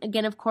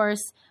 Again, of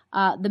course,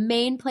 the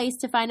main place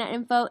to find out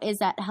info is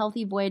at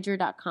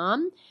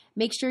healthyvoyager.com.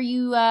 Make sure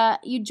you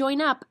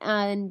join up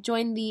and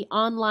join the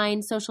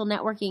online social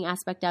networking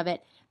aspect of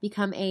it.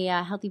 Become a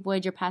Healthy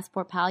Voyager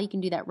Passport Pal. You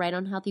can do that right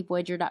on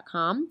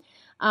healthyvoyager.com,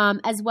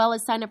 as well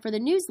as sign up for the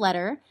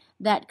newsletter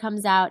that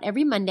comes out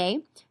every Monday.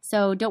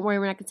 So don't worry,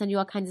 we're not going to send you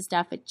all kinds of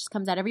stuff. It just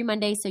comes out every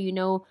Monday, so you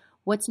know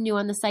what's new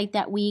on the site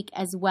that week,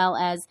 as well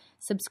as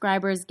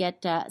subscribers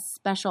get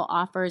special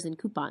offers and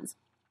coupons.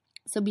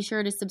 So be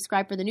sure to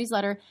subscribe for the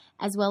newsletter,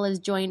 as well as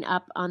join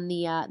up on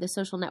the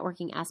social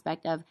networking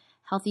aspect of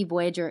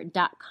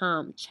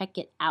healthyvoyager.com. Check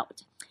it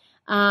out.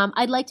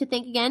 I'd like to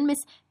thank again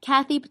Miss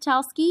Kathy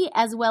Patalski,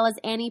 as well as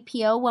Annie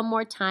P.O. one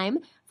more time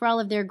for all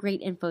of their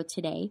great info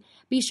today.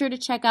 Be sure to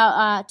check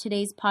out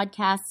today's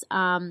podcasts,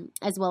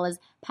 as well as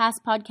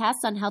past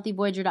podcasts on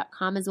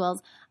healthyvoyager.com, as well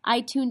as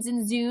iTunes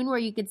and Zune, where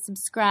you could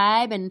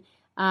subscribe, and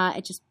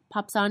it just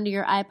pops onto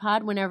your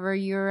iPod whenever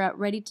you're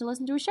ready to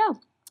listen to a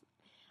show.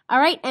 All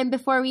right, and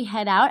before we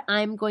head out,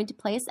 I'm going to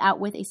play us out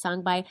with a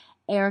song by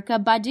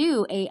Erykah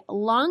Badu, a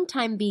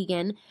longtime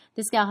vegan.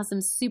 This gal has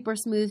some super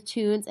smooth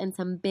tunes and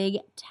some big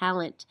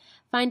talent.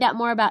 Find out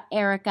more about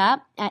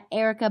Erykah at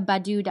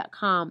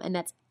erykahbadu.com, and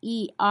that's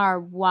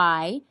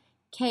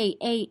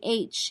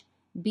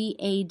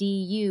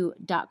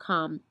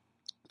ERYKAHBADU.com.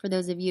 For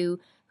those of you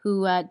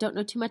who don't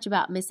know too much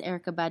about Miss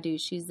Erykah Badu,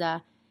 she's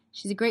a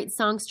great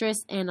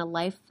songstress and a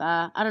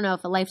lifetime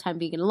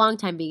vegan, a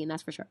longtime vegan,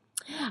 that's for sure.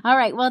 All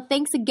right, well,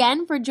 thanks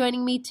again for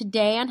joining me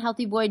today on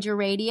Healthy Voyager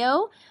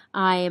Radio.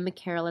 I am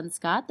Carolyn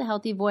Scott, the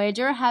Healthy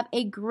Voyager. Have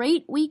a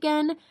great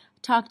weekend.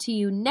 Talk to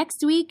you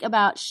next week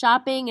about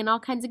shopping and all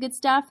kinds of good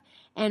stuff.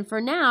 And for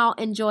now,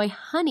 enjoy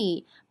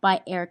Honey by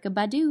Erykah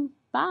Badu.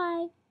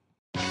 Bye.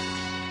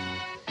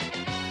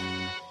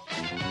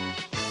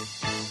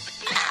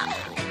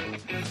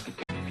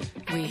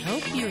 We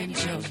hope you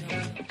enjoy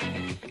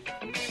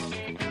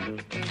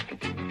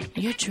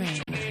your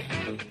train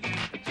ride.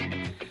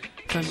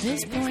 From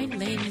this point,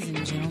 ladies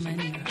and gentlemen,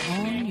 you're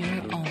on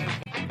your own.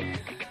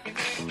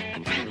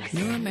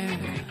 New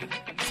America,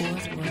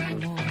 Fourth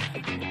World War.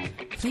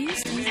 Please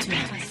stay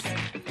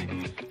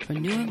tuned for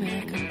New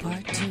America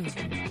Part 2.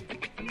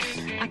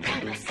 I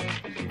promise.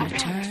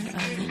 Return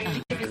of the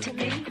Up. Give it to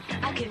me,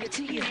 I'll give it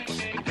to you.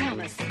 I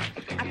promise.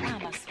 I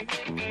promise.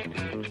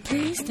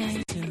 Please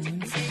stay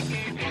tuned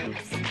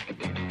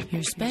for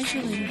your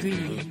special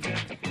ingredient,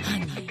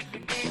 honey.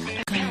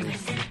 Coming.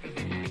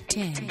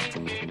 10,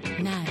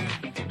 9,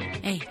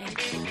 8,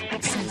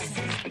 7,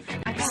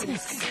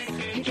 6,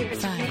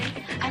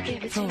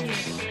 5, 4,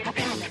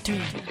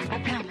 3,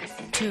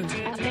 2,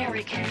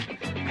 American,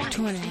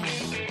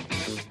 2.5.